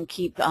create and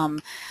keep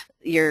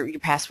your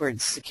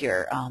passwords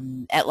secure.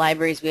 At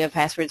libraries, we have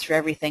passwords for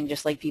everything,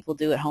 just like people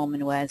do at home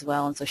and as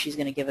well, and so she's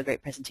going to give a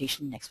great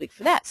presentation next week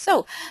for that.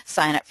 So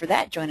sign up for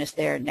that. Join us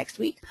there next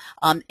week.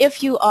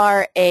 If you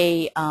are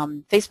a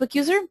Facebook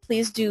user,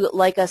 please do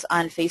like us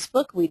on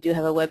Facebook. We do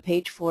have a web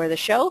page for the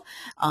show.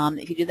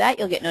 If you do that,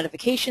 you'll get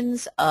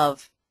notifications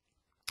of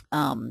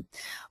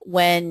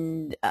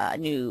when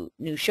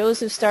new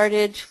shows have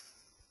started,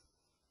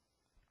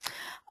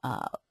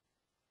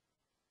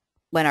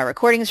 when our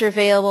recordings are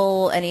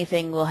available,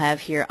 anything we'll have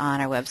here on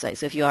our website.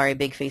 So if you are a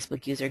big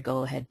Facebook user,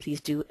 go ahead, please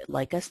do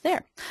like us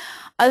there.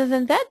 Other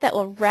than that, that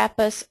will wrap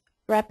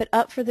it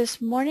up for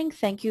this morning.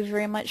 Thank you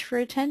very much for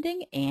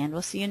attending, and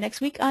we'll see you next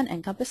week on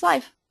NCompass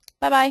Live.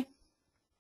 Bye-bye.